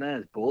said to that?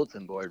 It's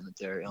bulletin board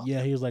material.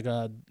 Yeah, he was like,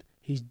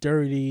 he's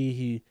dirty.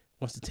 He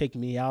wants to take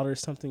me out or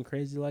something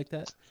crazy like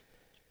that.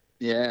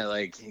 Yeah,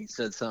 like he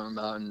said something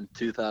about in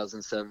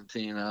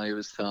 2017 how he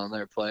was telling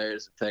their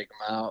players to take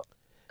him out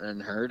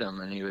and hurt him,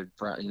 and he would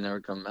probably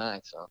never come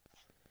back. So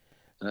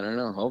I don't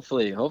know.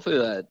 Hopefully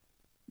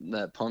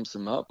that pumps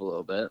him up a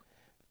little bit.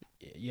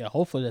 Yeah,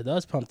 hopefully that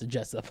does pump the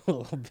Jets up a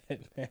little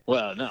bit, man.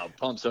 Well, no,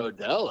 pumps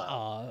Odell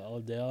up.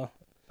 Odell.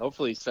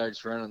 Hopefully he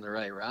starts running the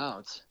right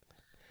routes.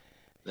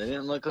 They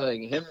didn't look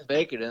like him and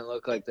Baker didn't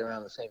look like they're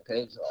on the same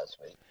page last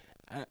week.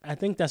 I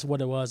think that's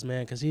what it was,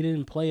 man, because he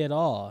didn't play at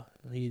all.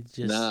 He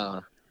just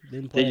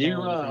didn't play at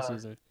all in the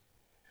preseason.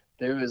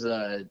 There was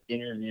an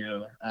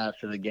interview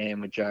after the game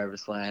with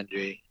Jarvis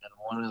Landry, and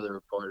one of the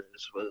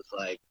reporters was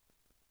like,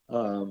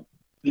 do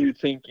you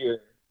think your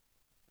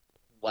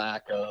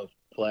lack of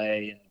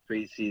play in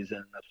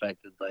preseason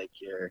affected, like,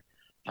 your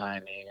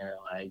timing or,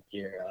 like,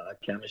 your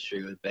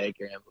chemistry with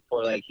Baker? And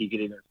before, like, he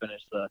could even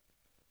finish the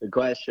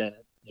question,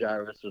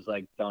 Jarvis was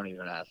like, don't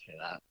even ask me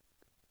that.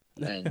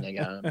 And they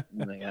got a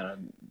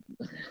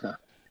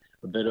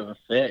bit of a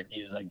fit.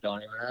 He was like,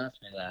 don't even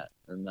ask me that.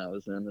 And that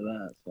was the end of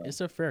that. So.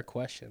 It's a fair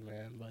question,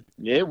 man. But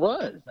it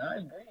was. I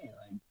agree.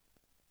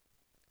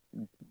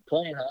 Like,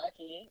 playing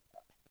hockey,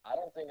 I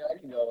don't think I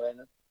can go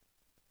in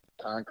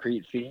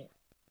concrete feet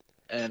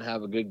and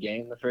have a good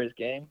game the first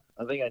game.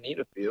 I think I need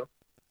a few.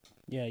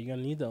 Yeah, you're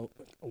going to need a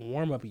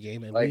warm-up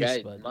game at like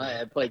least.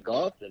 I played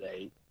golf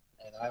today,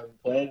 and I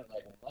haven't played in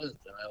like a month,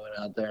 and I went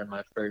out there and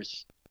my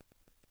first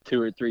 2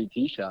 or 3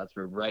 tee shots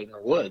were right in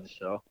the woods,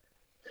 so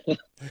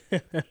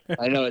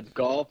I know it's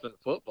golf and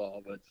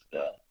football, but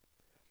still.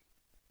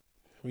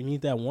 We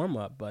need that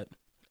warm-up, but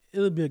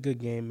it'll be a good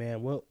game,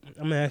 man. Well,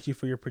 I'm going to ask you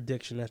for your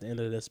prediction at the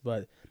end of this,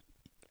 but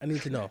I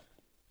need to know,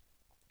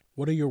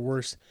 what are your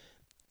worst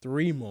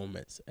 3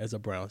 moments as a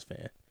Browns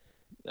fan?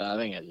 I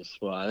think I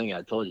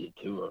told you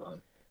 2 of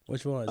them.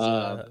 Which ones?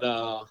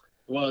 No.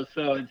 Well,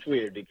 so it's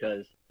weird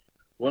because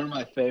one of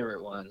my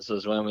favorite ones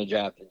was when we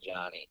drafted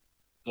Johnny.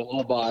 The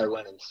whole bar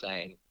went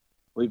insane.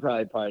 We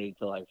probably partied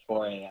till like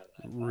 4 a.m.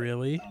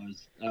 Really? I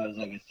was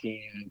like a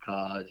senior in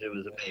college. It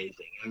was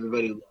amazing.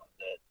 Everybody loved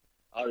it.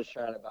 I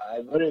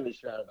literally was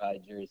trying to buy a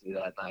jersey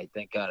that night.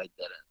 Thank God I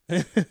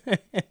didn't.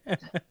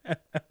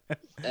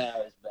 That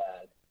was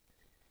bad.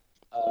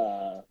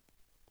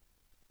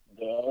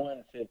 The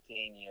 0-15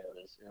 year or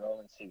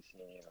 0-16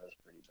 year was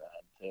pretty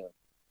bad too.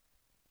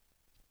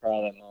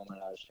 Probably the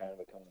moment I was trying to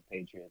become a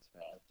Patriots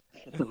fan.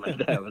 My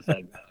dad was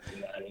like, no,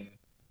 get out of here.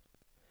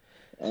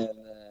 And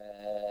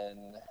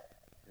then,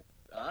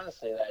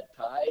 honestly, that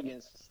tie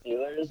against the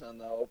Steelers on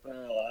the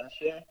opener last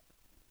year,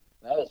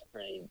 that was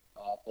pretty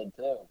awful,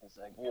 too. Because,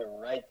 like, we were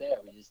right there.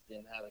 We just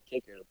didn't have a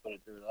kicker to put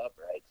it through the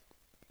uprights.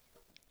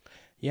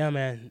 Yeah,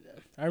 man.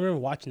 I remember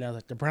watching that. I was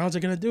like, the Browns are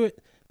going to do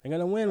it. They're going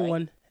to win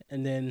one.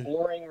 And then...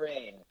 Pouring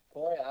rain.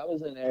 I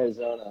was in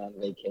Arizona on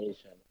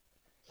vacation.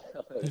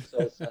 So it was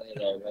so sunny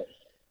there. But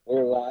we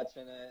were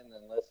watching it and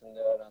then listening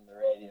to it on the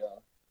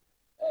radio.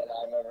 And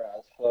I remember I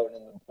was floating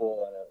in the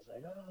pool and it was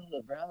like, oh,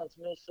 the Browns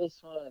missed this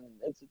one.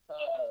 It's a tie.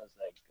 I was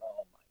like,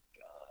 oh my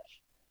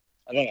gosh.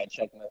 I think I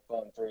checked my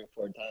phone 3 or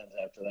 4 times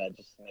after that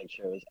just to make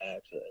sure it was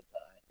actually a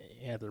tie.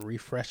 You have to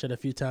refresh it a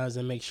few times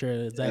and make sure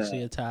it's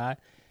actually a tie.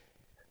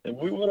 If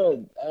we would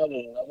have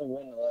added another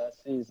win the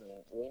last season,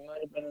 we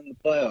might have been in the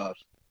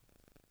playoffs.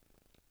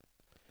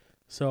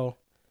 So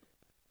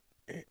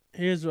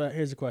here's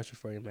a question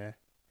for you, man.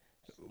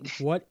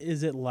 What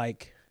is it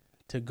like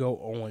to go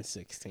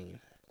 0-16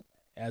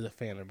 as a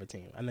fan of a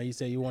team? I know you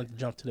said you wanted to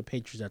jump to the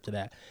Patriots after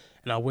that,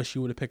 and I wish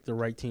you would have picked the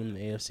right team in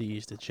the AFC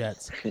East, the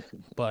Jets.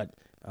 But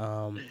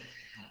I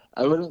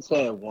wouldn't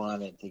say I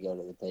wanted to go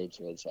to the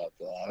Patriots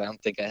after that. I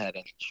don't think I had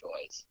any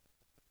choice.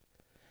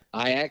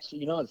 I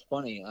actually, it's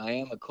funny. I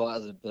am a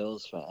closet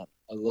Bills fan.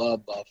 I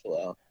love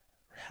Buffalo.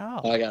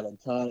 How? I got a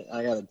ton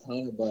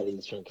of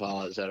buddies from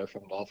college that are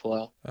from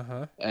Buffalo.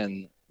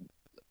 And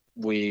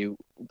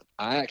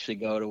I actually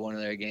go to one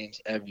of their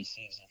games every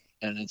season,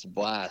 and it's a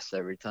blast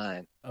every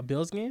time. A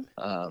Bills game?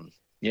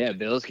 Yeah,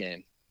 Bills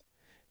game.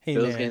 Hey,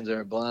 Bills man, games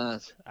are a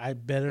blast. I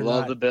better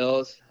love not. the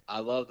Bills. I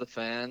love the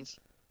fans.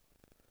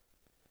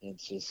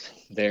 It's just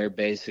they're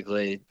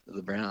basically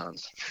the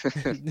Browns.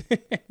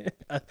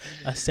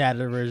 a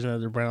sadder version of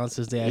the Browns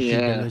since they actually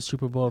been in the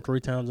Super Bowl 3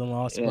 times and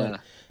lost. Yeah.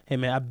 But hey,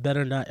 man, I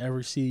better not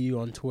ever see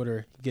you on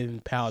Twitter getting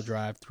power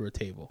drive through a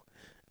table.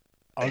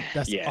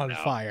 That's on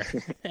fire.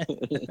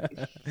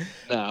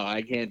 No,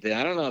 I can't do.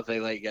 I don't know if they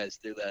let you guys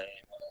do that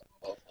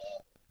anymore.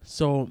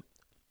 So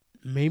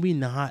maybe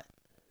not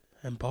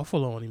in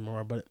Buffalo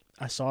anymore, but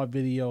I saw a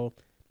video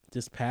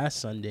this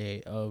past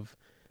Sunday of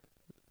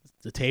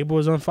the table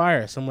was on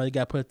fire. Somebody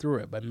got put through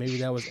it, but maybe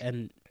that was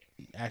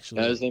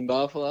actually. That was in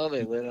Buffalo.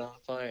 They lit it on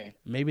fire.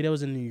 Maybe that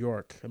was in New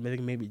York. I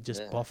think maybe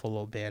just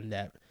Buffalo banned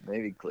that.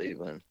 Maybe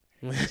Cleveland.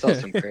 I saw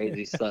some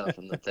crazy stuff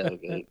in the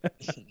tailgate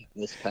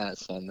this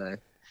past Sunday.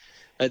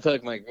 I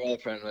took my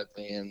girlfriend with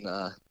me,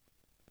 and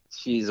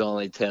she's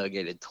only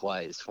tailgated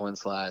twice.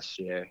 Once last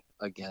year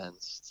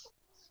against,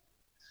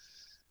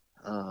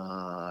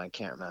 I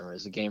can't remember. It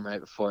was a game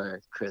right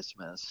before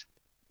Christmas,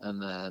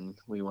 and then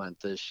we went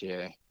this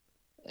year.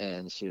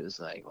 And she was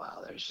like,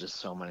 wow, there's just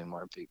so many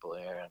more people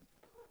here. And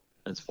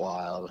it's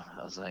wild.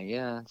 I was like,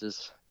 yeah,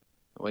 just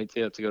wait till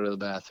you have to go to the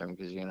bathroom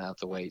because you're going to have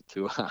to wait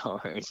 2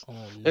 hours. Oh,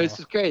 no. It was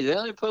just crazy. They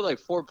only put like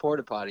 4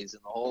 porta potties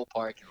in the whole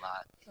parking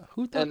lot.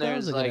 Who thought that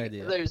was a good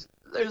idea? There's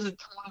a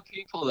ton of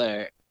people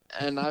there.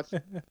 And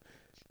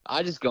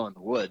I just go in the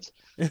woods.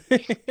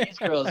 These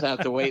girls have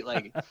to wait.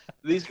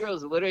 These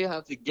girls literally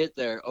have to get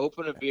there,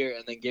 open a beer,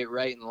 and then get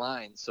right in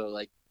line. So,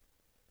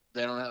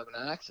 they don't have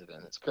an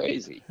accident. It's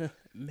crazy.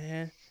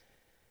 Man,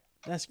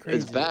 that's crazy.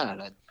 It's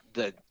bad.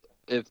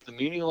 If the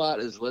media lot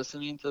is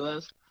listening to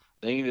this,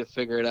 they need to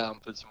figure it out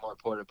and put some more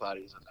porta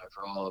potties in there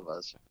for all of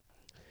us.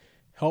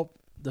 Help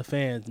the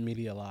fans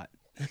media lot.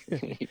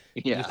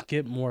 Yeah. Just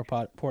get more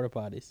porta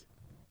potties.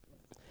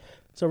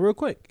 So real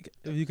quick,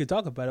 if you could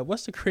talk about it,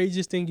 what's the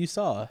craziest thing you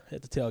saw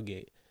at the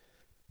tailgate?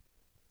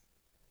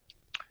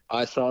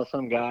 I saw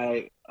some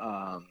guy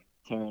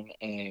turn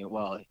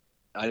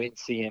I didn't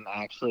see him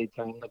actually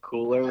turn the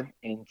cooler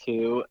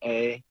into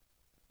a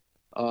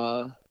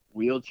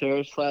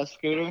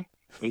wheelchair/scooter,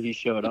 but he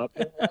showed up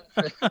in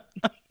one.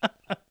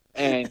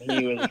 And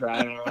he was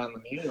driving around the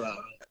media lot,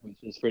 which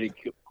was pretty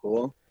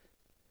cool.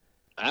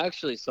 I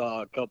actually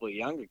saw a couple of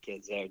younger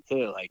kids there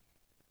too,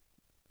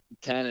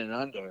 10 and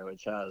under,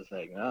 which I was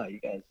like, no, you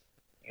guys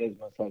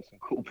must have some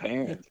cool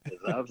parents, because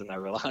I was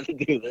never allowed to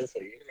do this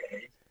at your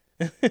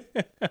age.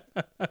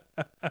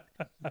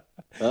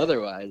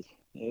 Otherwise,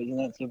 it was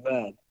not so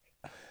bad.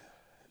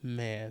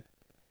 Man.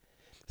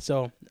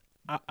 So,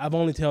 I've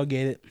only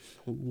tailgated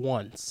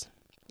once,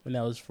 and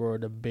that was for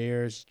the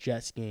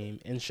Bears-Jets game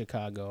in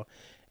Chicago.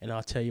 And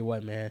I'll tell you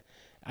what, man,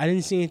 I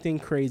didn't see anything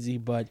crazy,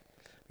 but,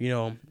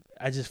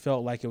 I just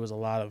felt like it was a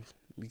lot of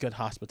good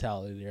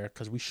hospitality there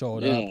because we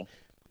showed up.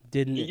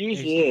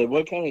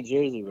 What kind of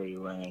jersey were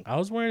you wearing? I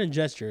was wearing a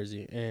Jets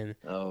jersey, and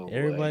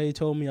everybody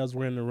told me I was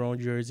wearing the wrong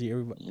jersey.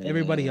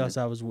 Everybody else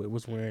I was with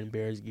was wearing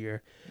Bears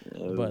gear.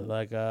 But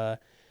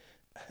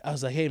I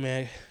was like, hey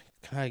man,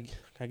 can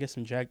I get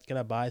some can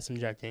I buy some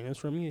Jack Daniels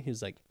from you? He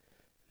was like,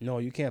 no,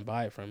 you can't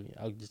buy it from me.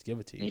 I'll just give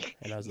it to you.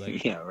 And I was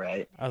like, yeah,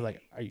 right. I was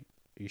like, are you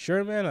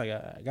sure, man?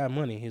 I got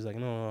money. He's like,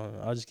 no,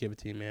 I'll just give it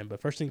to you, man. But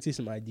first thing, see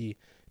some ID.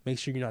 Make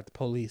sure you're not the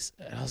police.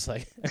 And I was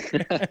like,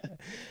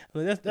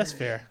 that's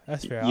fair.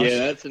 That's fair. Yeah,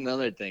 that's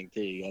another thing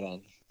too. You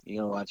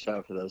gotta watch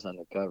out for those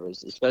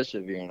undercovers,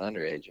 especially if you're an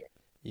underager.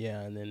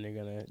 Yeah, and then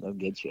they'll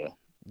get you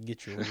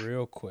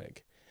real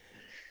quick.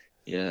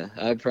 Yeah,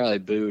 I probably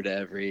booed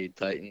every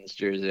Titans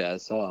jersey I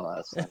saw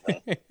last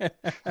Sunday.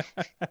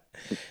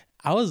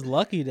 I was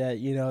lucky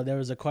that there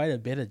was quite a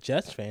bit of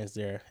Jets fans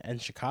there in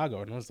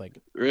Chicago, and I was like,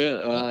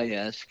 really? Well,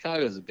 yeah,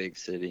 Chicago's a big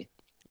city.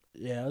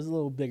 Yeah, it was a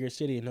little bigger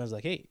city, and I was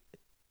like, hey,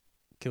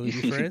 can we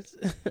be friends?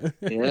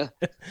 Yeah.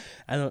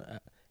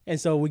 And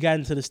so we got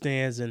into the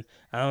stands, and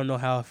I don't know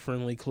how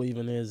friendly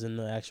Cleveland is in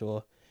the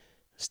actual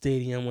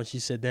stadium once you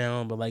sit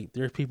down, but like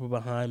there's people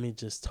behind me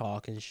just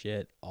talking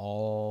shit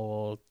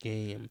all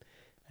game.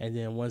 And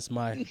then once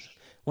my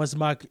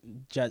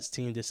Jets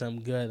team did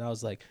something good, I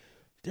was like,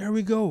 there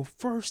we go,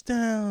 first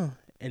down.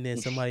 And then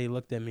somebody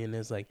looked at me and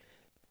was like,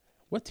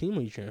 what team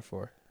are you cheering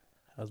for?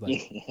 I was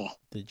like,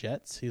 the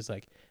Jets. He was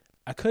like,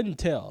 I couldn't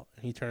tell.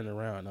 And he turned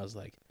around. I was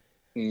like,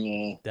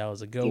 that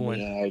was a good one.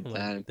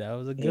 Like, that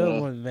was a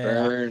good one,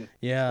 man.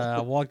 I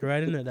walked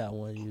right into that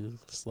one, you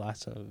sly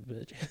son of a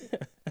bitch.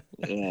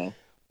 Yeah.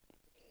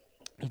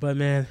 But,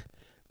 man,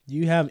 do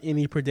you have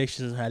any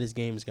predictions on how this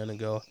game is going to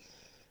go?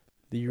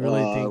 Do you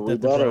really think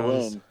that the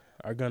Browns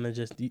are going to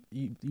just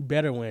you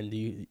better win?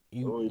 We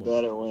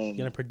better win.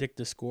 Going to predict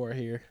the score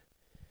here?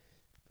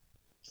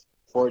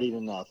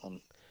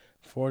 40-0.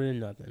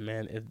 40-0,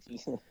 man.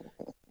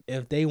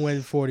 If they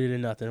win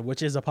 40-0,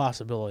 which is a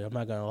possibility, I'm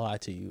not going to lie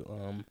to you.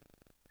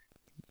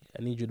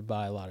 I need you to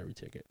buy a lottery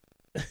ticket.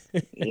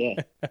 Yeah,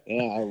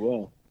 I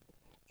will.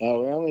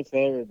 We're only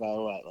favored by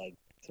what, like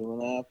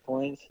 2.5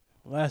 points?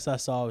 Last I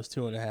saw it was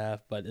 2.5,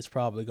 but it's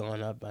probably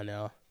gone up by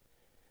now.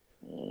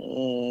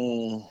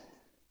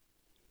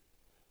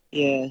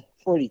 Yeah,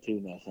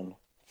 42-0.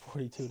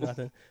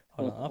 42-0.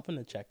 Hold on, I'm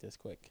gonna check this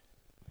quick.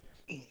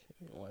 Give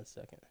me 1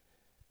 second.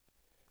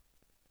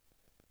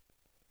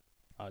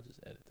 I'll just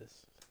edit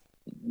this.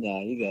 No,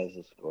 you guys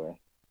will score.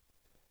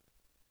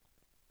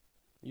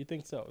 You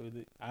think so?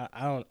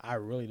 I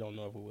really don't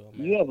know if we will,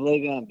 man. You have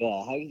Le'Veon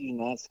Bell. How could you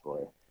not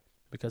score?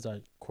 Because our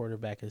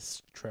quarterback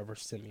is Trevor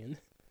Siemian.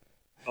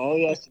 All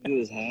he has to do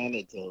is hand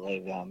it to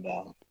Le'Veon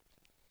Bell.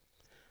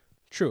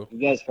 True. You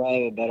guys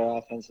probably have a better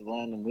offensive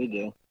line than we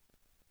do.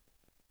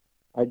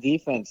 Our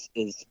defense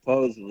is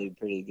supposedly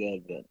pretty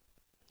good, but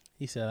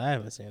he said I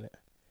haven't seen it.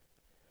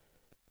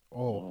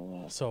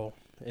 So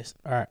it's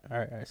all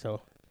right.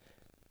 So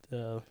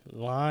the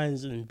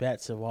lines and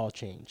bets have all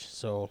changed.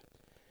 So,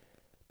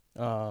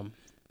 the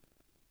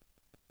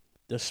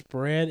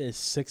spread is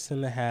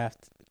 6.5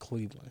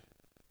 Cleveland.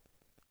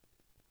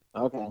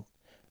 Okay.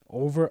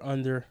 Over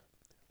under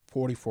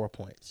 44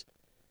 points.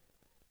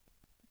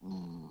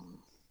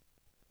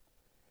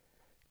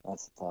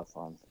 That's a tough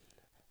one.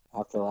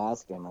 After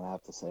last game, I'd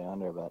have to say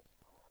under, but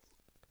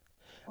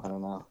I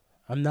don't know.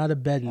 I'm not a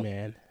betting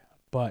man,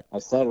 but I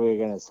said we were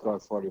going to score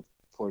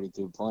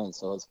 42 points,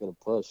 so let's get a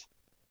push.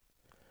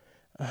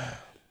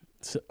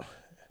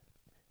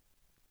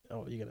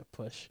 You're gonna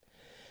push.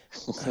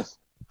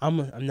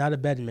 I'm not a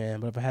betting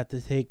man, but if I had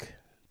to take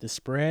the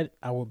spread,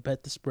 I would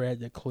bet the spread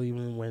that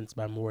Cleveland wins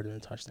by more than a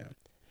touchdown.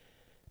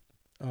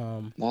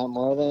 Not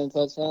more than a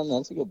touchdown.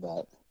 That's a good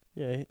bet.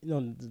 Yeah,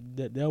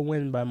 they'll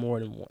win by more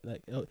than one.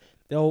 Like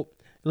it'll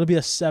be a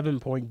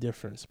 7-point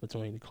difference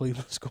between the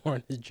Cleveland score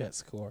and the Jets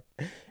score,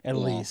 at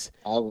least.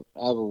 I have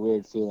a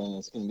weird feeling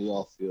it's gonna be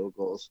all field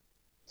goals.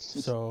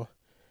 So.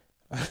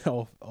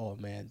 Oh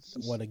man,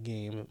 what a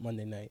game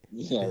Monday night.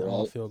 Yeah, right.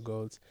 All field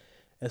goals.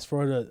 As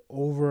for the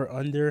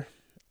over-under,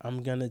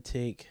 I'm going to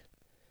take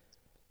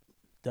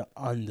the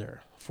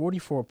under.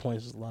 44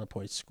 points is a lot of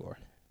points to score.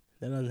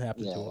 That doesn't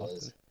happen too often.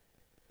 Is.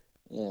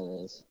 Yeah,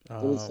 it is.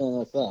 But it's the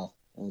NFL,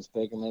 and it's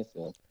Baker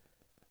Mayfield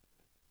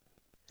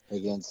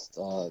against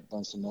a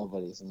bunch of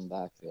nobodies in the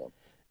backfield.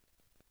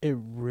 It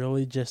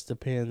really just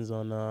depends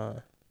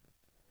on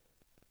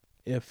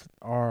if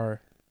our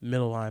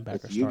middle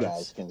linebacker if you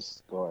guys can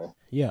score.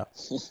 Yeah,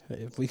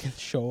 if we can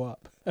show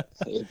up.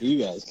 If you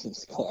guys can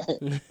score.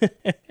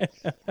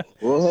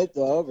 We'll hit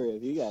the over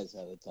if you guys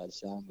have a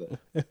touchdown. But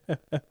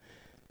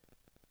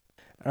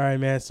all right,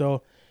 man.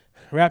 So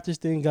wrap this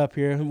thing up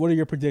here. What are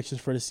your predictions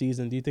for the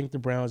season? Do you think the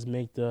Browns they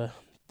make the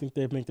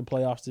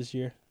playoffs this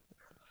year?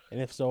 And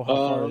if so, how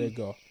far do they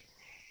go?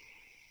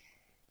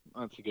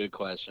 That's a good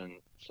question.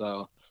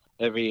 So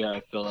every year I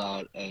fill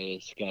out a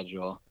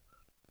schedule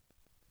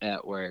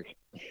at work.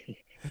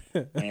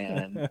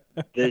 And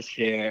this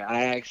year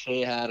I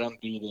actually had them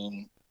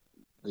beating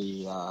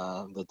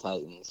the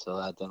Titans, so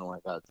that didn't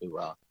work out too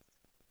well.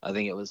 I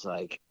think it was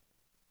like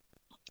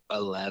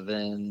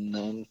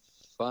 11-5.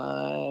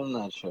 I'm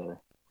not sure.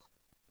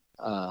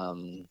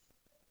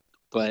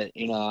 But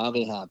I'll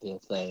be happy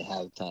if they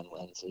have 10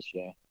 wins this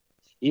year.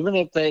 Even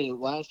if they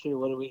last year,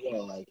 what did we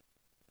go like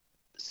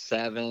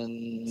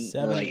 7,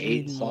 like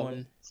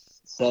 8-7?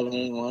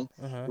 7-1.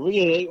 If we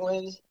get 8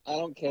 wins, I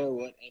don't care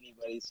what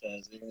anybody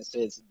says. They're gonna say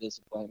it's a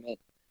disappointment.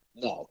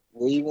 No,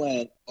 we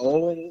went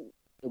 1-15,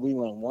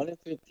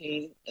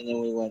 and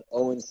then we went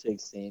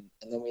 0-16,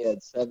 and then we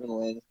had 7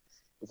 wins.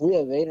 If we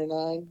have 8 or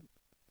 9,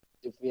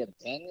 if we have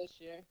 10 this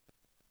year,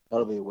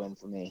 that'll be a win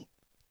for me.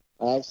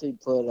 I actually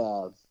put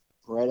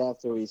right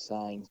after we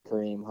signed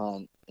Kareem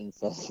Hunt in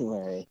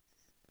February,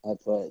 I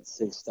put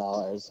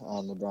 $6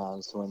 on the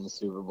Browns to win the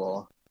Super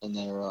Bowl, and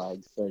they were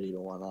like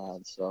 30-1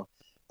 odds. So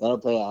that'll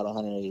pay out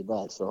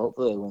 $180. So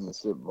hopefully they win the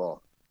Super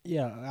Bowl.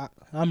 Yeah,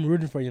 I'm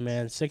rooting for you,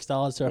 man.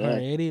 $6 to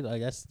 $180,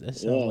 like that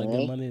sounds like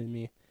good money to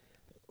me.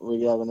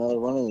 We have another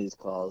one of these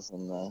calls,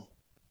 and I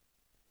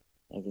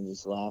can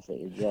just laugh at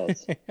your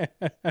jokes.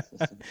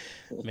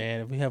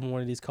 Man, if we have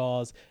one of these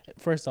calls,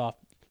 first off,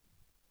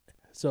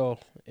 so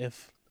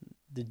if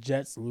the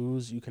Jets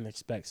lose, you can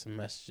expect some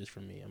messages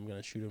from me. I'm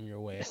gonna shoot them your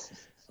way.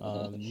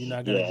 You're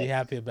not gonna be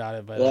happy about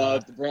it, but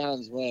if the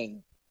Browns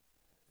win,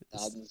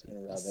 I'm just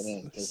gonna rub it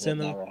in because that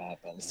never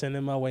happened. Send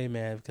it my way,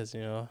 man, because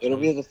it'll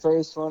be the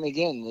first one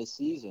again this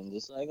season,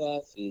 just like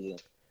last season.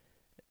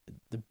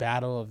 The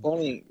battle of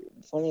funny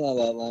how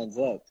that lines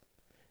up.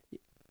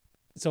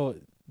 So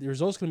the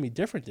results gonna be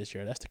different this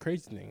year. That's the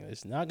crazy thing.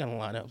 It's not gonna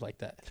line up like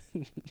that.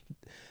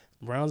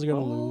 Browns are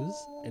gonna lose,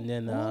 and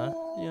then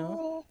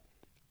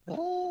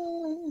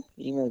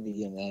you might be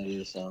getting ahead of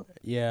yourself.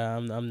 Yeah,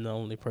 I'm the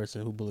only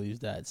person who believes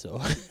that. So.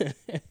 Well,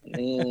 I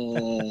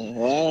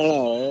don't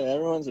know.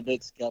 Everyone's a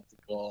bit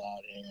skeptical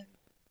out here,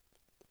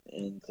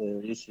 and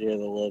clearly this year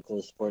the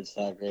local sports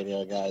talk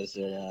radio guys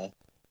are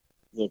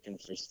looking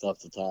for stuff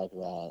to talk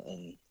about,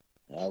 and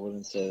I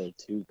wouldn't say they're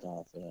too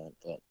confident,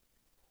 but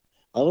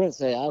I wouldn't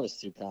say I was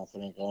too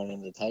confident going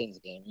into the Titans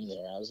game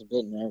either. I was a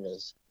bit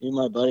nervous. Even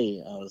my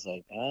buddy, I was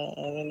like, I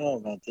don't know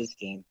about this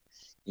game.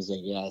 He's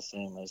like, yeah,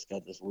 Sam, I just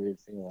got this weird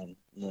feeling.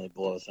 And then they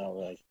blow us out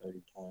with like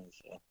 30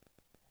 points. So.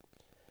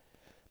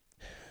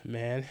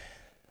 Man,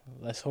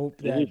 let's hope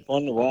it'll be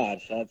fun to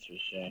watch, that's for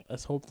sure.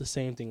 Let's hope the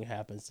same thing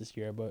happens this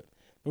year. But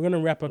we're going to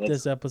wrap up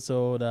this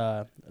episode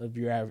of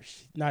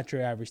not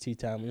your average tea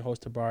time. We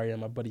host Tabari, and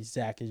my buddy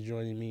Zach is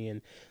joining me.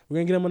 And we're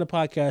going to get him on the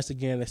podcast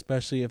again,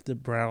 especially if the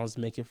Browns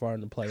make it far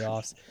in the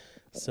playoffs.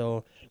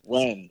 So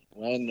when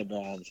the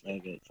Browns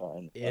make it far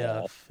in the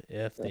playoffs.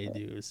 If they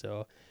do.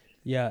 So,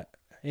 yeah.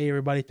 Hey,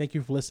 everybody. Thank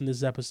you for listening to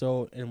this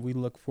episode, and we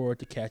look forward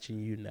to catching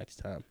you next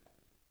time.